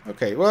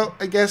 Okay, well,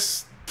 I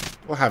guess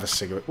we'll have a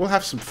cigarette. We'll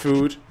have some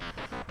food.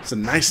 It's a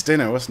nice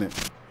dinner, wasn't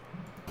it?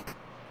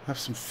 Have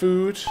some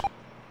food.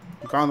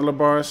 Gondola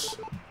bars.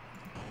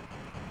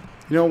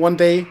 You know, one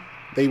day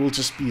they will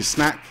just be a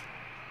snack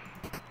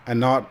and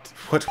not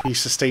what we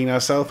sustain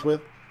ourselves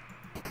with.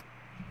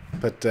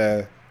 But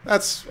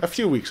that's a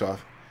few weeks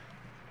off.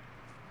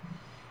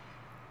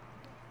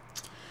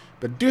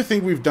 But I do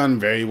think we've done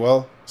very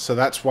well, so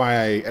that's why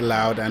I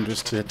allowed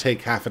Andrus to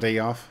take half a day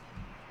off.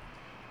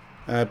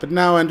 But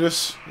now,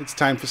 Andrus, it's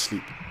time for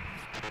sleep.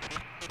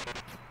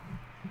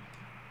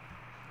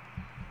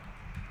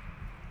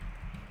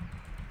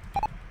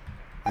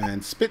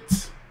 And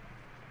spit.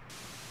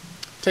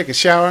 Take a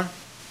shower.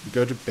 And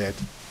go to bed.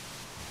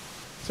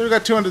 So we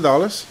got $200.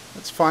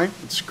 That's fine.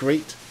 It's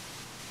great.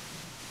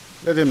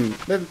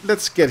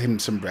 Let's get him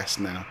some rest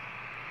now,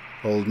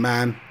 old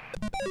man.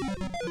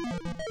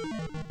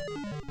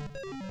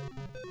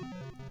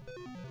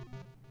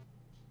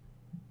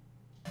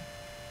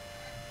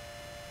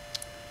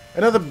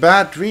 Another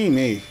bad dream,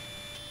 eh,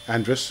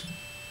 Andrus?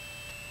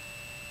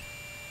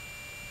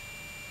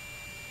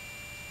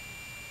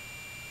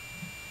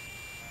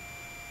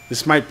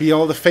 This might be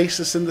all the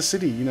faces in the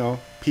city, you know,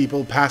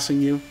 people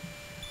passing you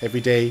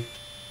every day.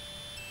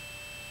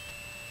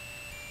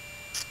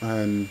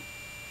 And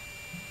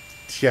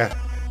yeah,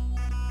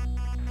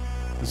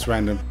 it's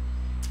random.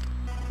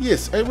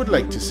 Yes, I would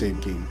like to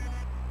save game.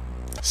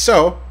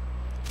 So,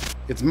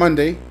 it's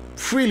Monday,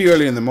 really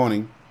early in the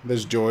morning.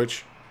 There's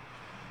George.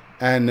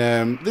 And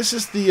this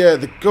is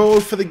the goal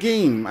for the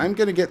game. I'm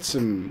gonna get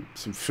some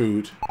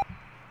food.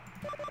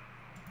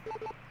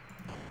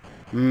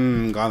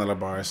 Gondola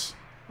bars.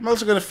 I'm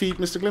also gonna feed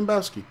Mr.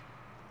 Glembowski.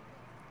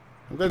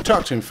 I'm gonna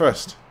talk to him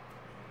first.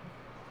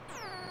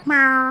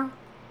 Meow.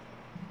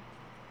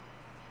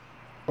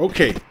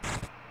 Okay.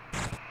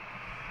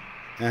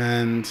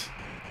 And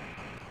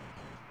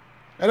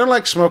I don't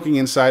like smoking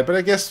inside, but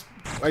I guess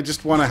I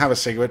just want to have a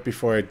cigarette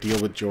before I deal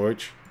with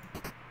George.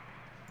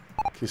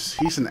 Because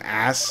he's an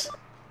ass.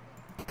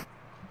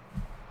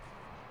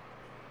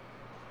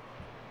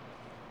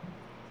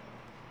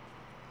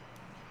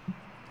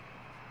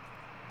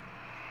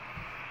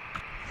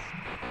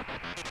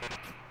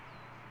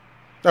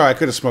 Oh, I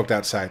could have smoked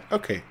outside.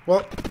 Okay,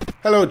 well,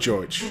 hello,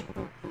 George.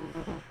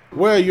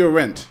 Where are your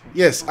rent?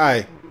 Yes,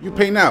 you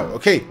pay now,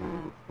 okay.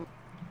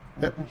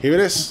 Yep, here it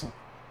is.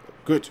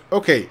 Good.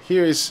 Okay,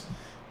 here is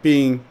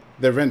being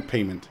the rent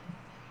payment.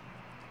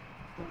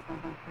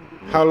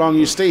 How long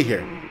you stay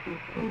here?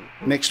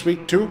 Next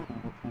week too?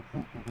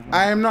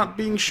 I am not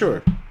being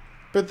sure.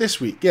 But this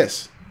week,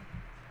 yes.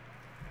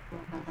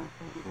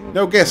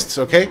 No guests,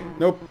 okay?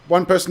 No,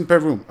 one person per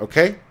room,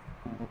 okay?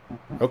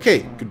 Okay,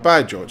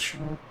 goodbye, George.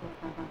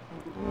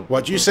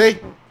 What you say?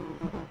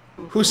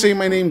 Who say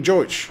my name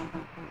George?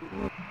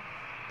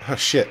 Oh,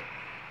 shit.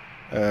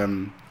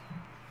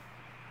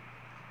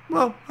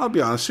 Well, I'll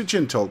be honest,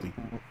 Suchin told me.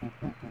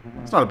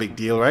 It's not a big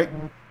deal, right?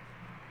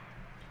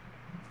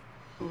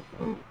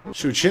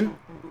 Suchin,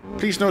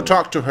 please no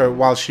talk to her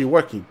while she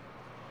working.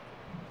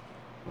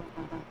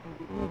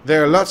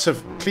 There are lots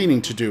of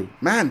cleaning to do.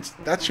 Man,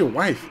 that's your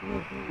wife.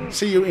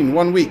 See you in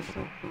 1 week.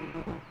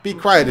 Be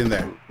quiet in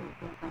there.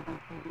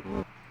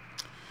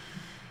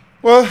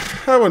 Well,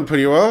 that went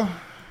pretty well.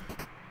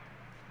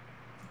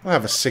 I'll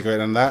have a cigarette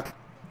on that.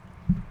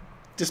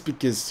 Just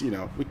because, you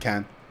know, we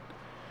can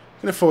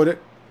afford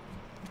it.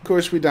 Of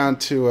course, we're down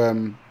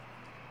to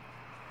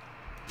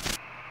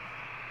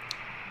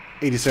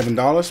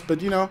 $87,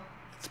 but you know,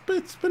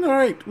 it's been all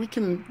right. We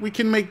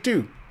can make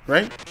do,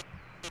 right?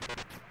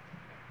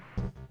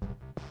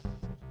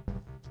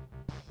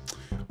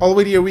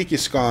 Already a week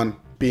is gone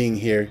being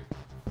here,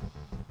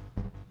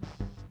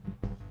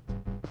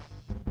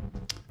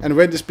 and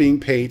rent is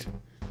being paid.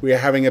 We are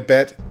having a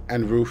bed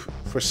and roof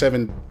for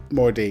 7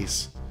 more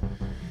days.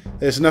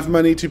 There's enough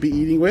money to be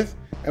eating with,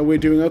 and we're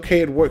doing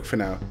okay at work for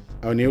now.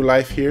 Our new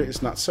life here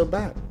is not so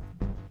bad.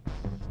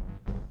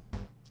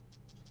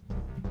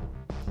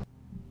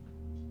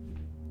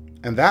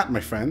 And that,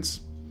 my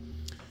friends,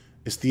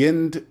 is the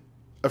end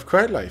of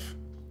Credit Life.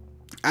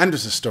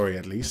 Andrus' story,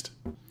 at least.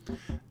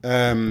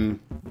 I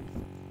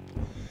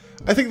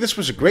think this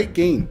was a great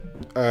game.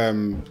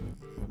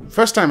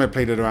 First time I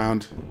played it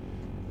around,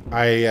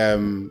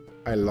 I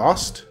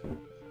lost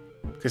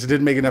because I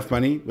didn't make enough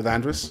money with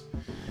Andrus.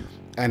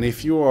 And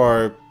if you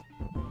are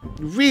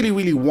really,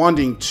 really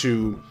wanting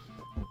to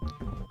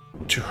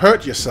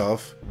hurt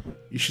yourself,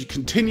 you should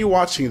continue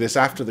watching this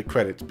after the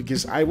credits,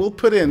 because I will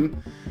put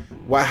in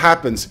what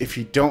happens if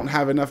you don't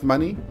have enough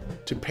money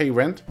to pay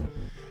rent.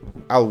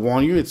 I'll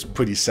warn you, it's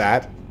pretty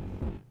sad.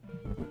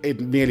 It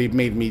nearly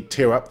made me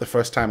tear up the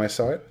first time I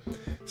saw it.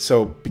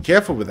 So be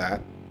careful with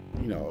that.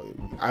 You know,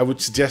 I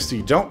would suggest that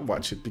you don't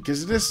watch it,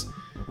 because it is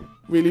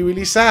really,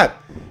 really sad.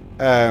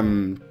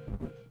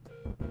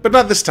 But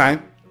not this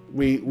time.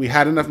 We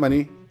had enough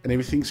money and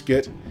everything's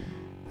good.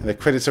 And the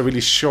credits are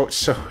really short,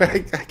 so I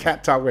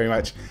can't talk very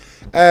much.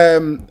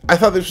 I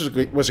thought this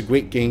was a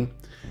great game.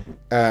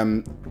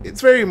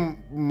 It's very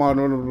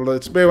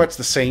it's very much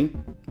the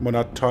same,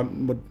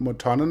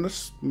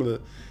 monotonous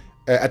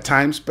at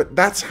times, but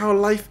that's how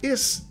life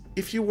is.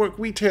 If you work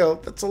retail,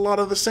 that's a lot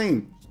of the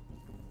same.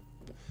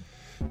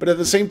 But at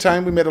the same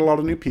time, we met a lot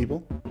of new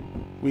people.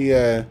 We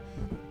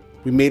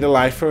made a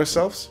life for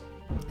ourselves,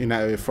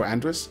 for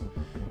Andrus,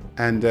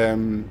 and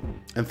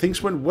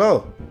things went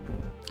well.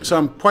 So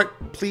I'm quite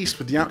pleased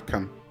with the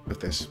outcome of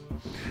this.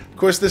 Of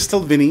course, there's still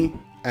Vinny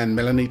and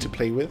Melanie to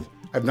play with.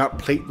 I've not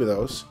played with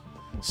those,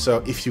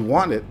 so if you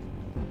want it,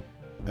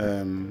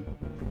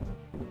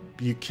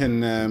 you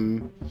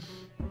can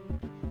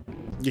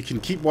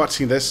keep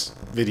watching this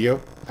video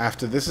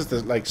after. This is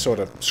the sort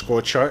of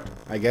score chart,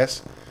 I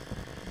guess.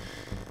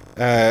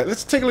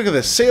 Let's take a look at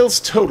this. Sales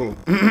total.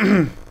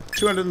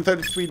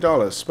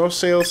 $233. Most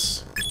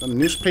sales on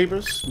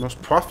newspapers.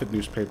 Most profit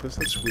newspapers.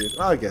 That's weird.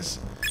 Oh, I guess.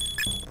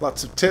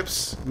 Lots of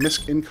tips.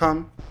 Missed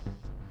income.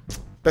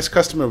 Best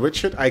customer,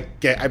 Richard. I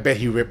bet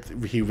he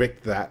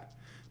rigged that.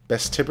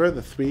 Best tipper,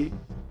 the 3.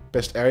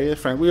 Best area,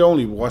 Frank. We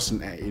only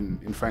wasn't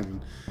in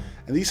Franklin.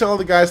 And these are all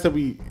the guys that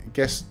we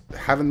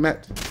haven't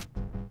met.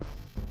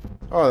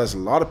 Oh, there's a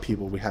lot of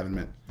people we haven't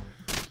met.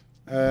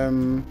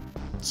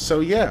 So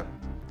yeah.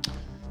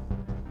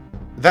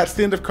 That's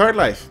the end of Card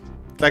Life.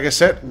 Like I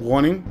said,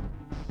 warning.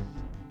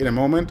 In a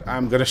moment,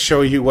 I'm gonna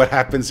show you what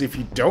happens if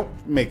you don't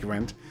make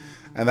rent,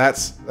 and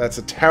that's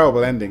a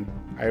terrible ending.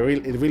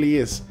 It really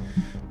is.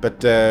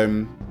 But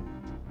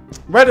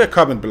write a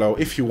comment below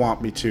if you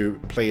want me to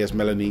play as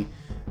Melanie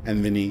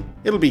and Vinny.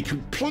 It'll be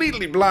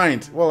completely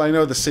blind. Well, I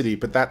know the city,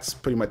 but that's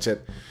pretty much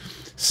it.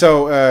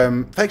 So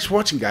thanks for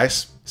watching,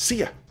 guys. See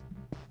ya.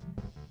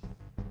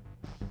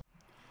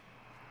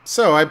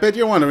 So I bet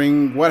you're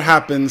wondering what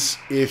happens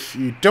if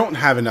you don't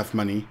have enough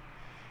money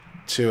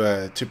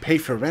to pay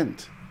for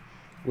rent,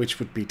 which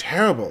would be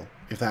terrible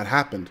if that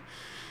happened.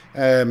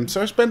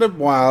 So I spent a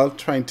while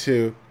trying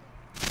to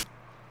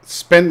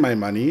spend my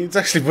money. It's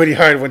actually pretty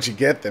hard once you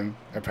get them,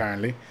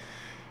 apparently.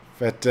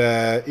 But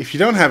if you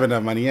don't have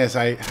enough money, as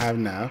I have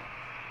now,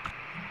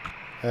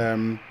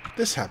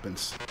 this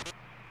happens.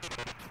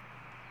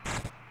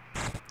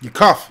 You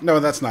cough. No,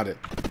 that's not it.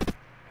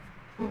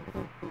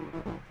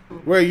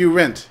 Where you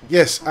rent?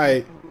 Yes,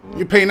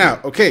 you pay now.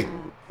 Okay.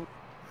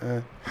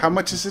 How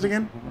much is it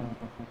again?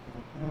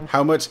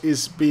 How much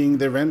is being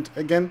the rent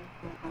again?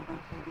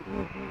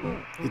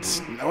 It's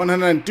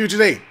 100 due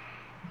today.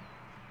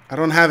 I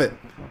don't have it.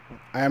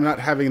 I am not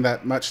having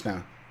that much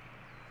now.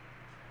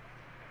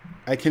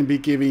 I can be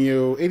giving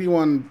you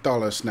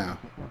 $81 now.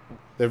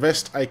 The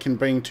rest I can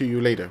bring to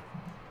you later.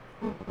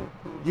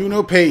 You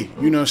no pay,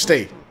 you no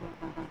stay.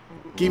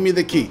 Give me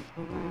the key.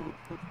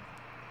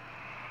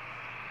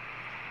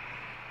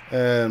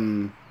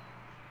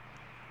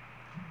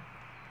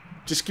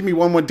 Just give me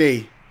one more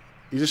day.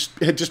 You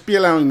just be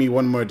allowing me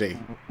one more day.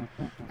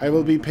 I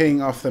will be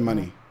paying off the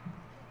money.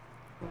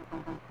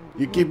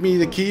 You give me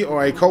the key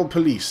or I call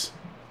police.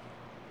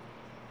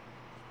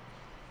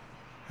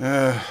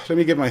 Let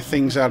me get my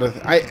things out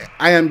of... I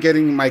am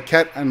getting my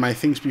cat and my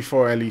things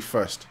before I leave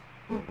first.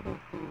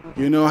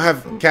 You know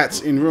have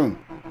cats in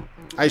room.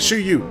 I assure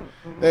you,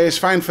 there is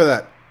fine for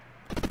that.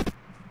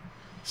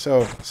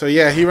 So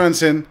yeah, he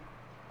runs in.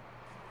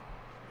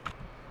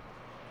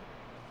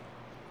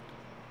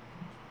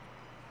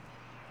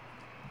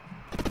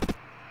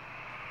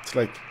 It's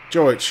like,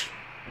 George,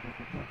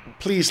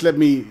 please let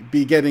me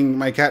be getting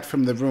my cat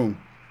from the room.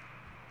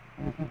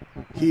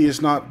 He has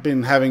not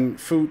been having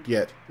food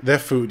yet,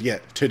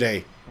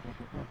 today.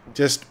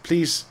 Just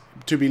please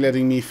to be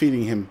letting me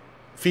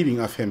feeding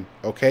of him,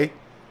 okay?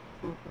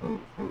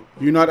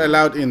 You're not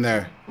allowed in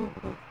there.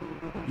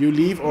 You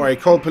leave or I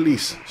call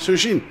police.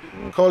 Sushin,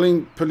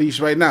 calling police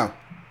right now.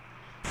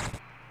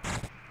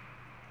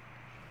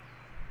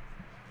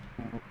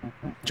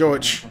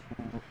 George,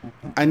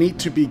 I need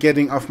to be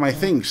getting off my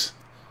things.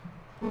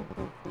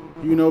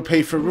 You know,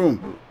 pay for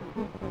room.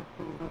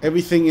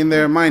 Everything in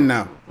there mine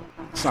now.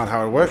 It's not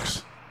how it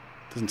works.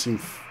 Doesn't seem,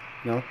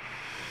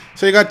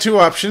 So you got two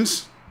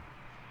options.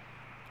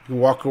 You can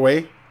walk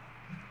away,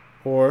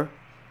 or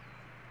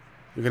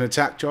you can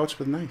attack George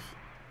with a knife.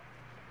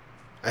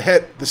 I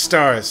hit the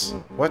stars.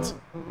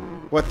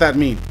 What that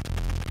mean?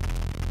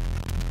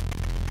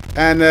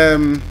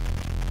 And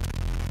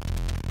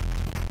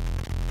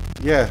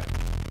yeah,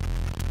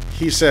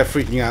 he's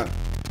freaking out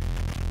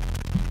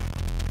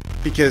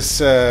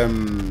because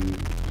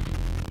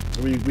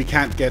we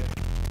can't get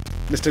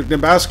Mr.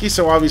 Glembowsky,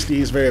 so obviously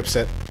he's very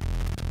upset.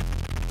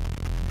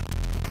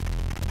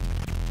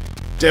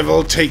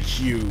 Devil take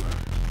you.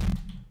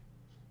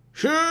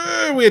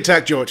 Sure, we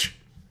attack George.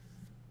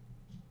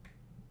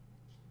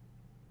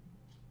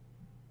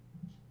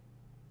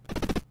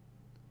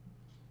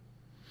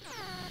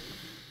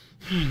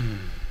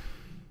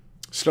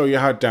 Slow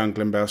your heart down,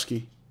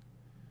 Glembowsky.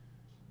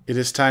 It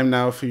is time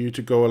now for you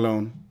to go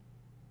alone.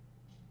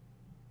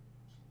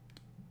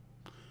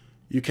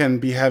 You can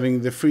be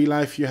having the free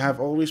life you have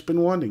always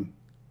been wanting.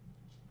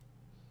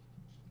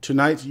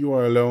 Tonight you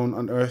are alone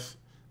on Earth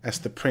as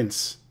the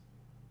prince.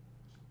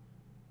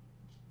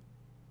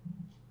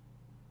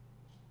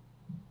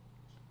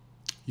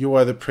 You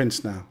are the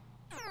prince now.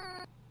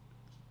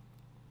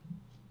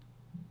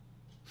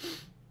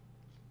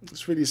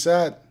 It's really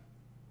sad.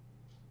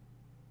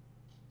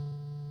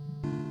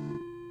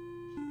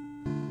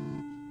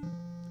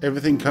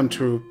 Everything come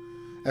true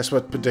as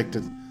what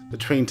predicted. The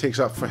train takes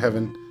off for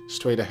heaven,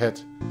 straight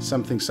ahead,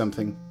 something,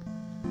 something.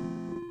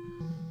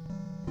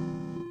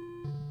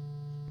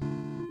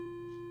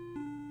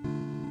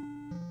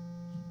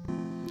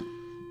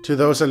 To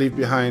those I leave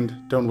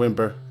behind, don't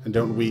whimper and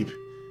don't weep.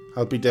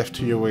 I'll be deaf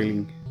to your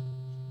wailing.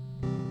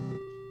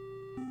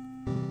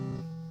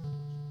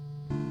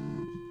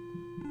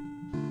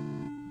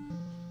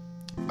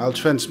 I'll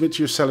transmit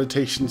your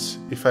salutations.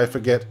 If I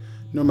forget,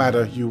 no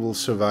matter, you will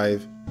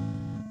survive.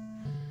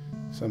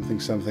 Something,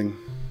 something.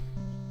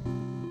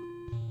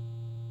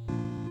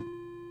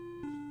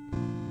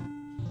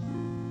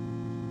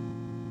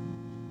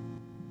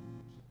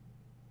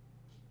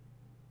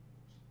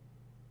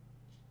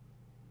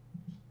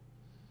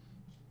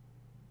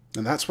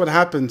 And that's what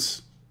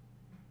happens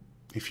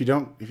if you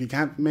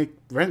can't make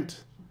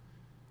rent.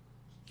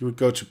 You would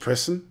go to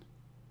prison,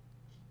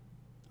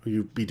 or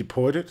you'd be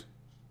deported.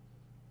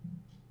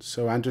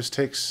 So Andrus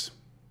takes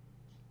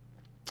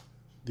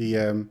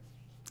the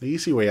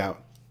easy way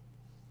out,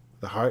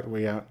 the hard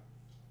way out.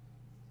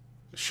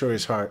 Sure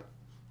is hard.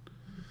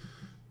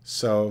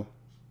 So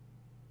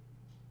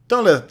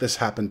don't let this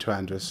happen to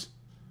Andrus.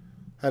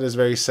 That is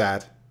very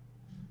sad,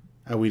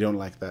 and we don't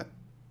like that.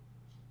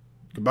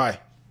 Goodbye.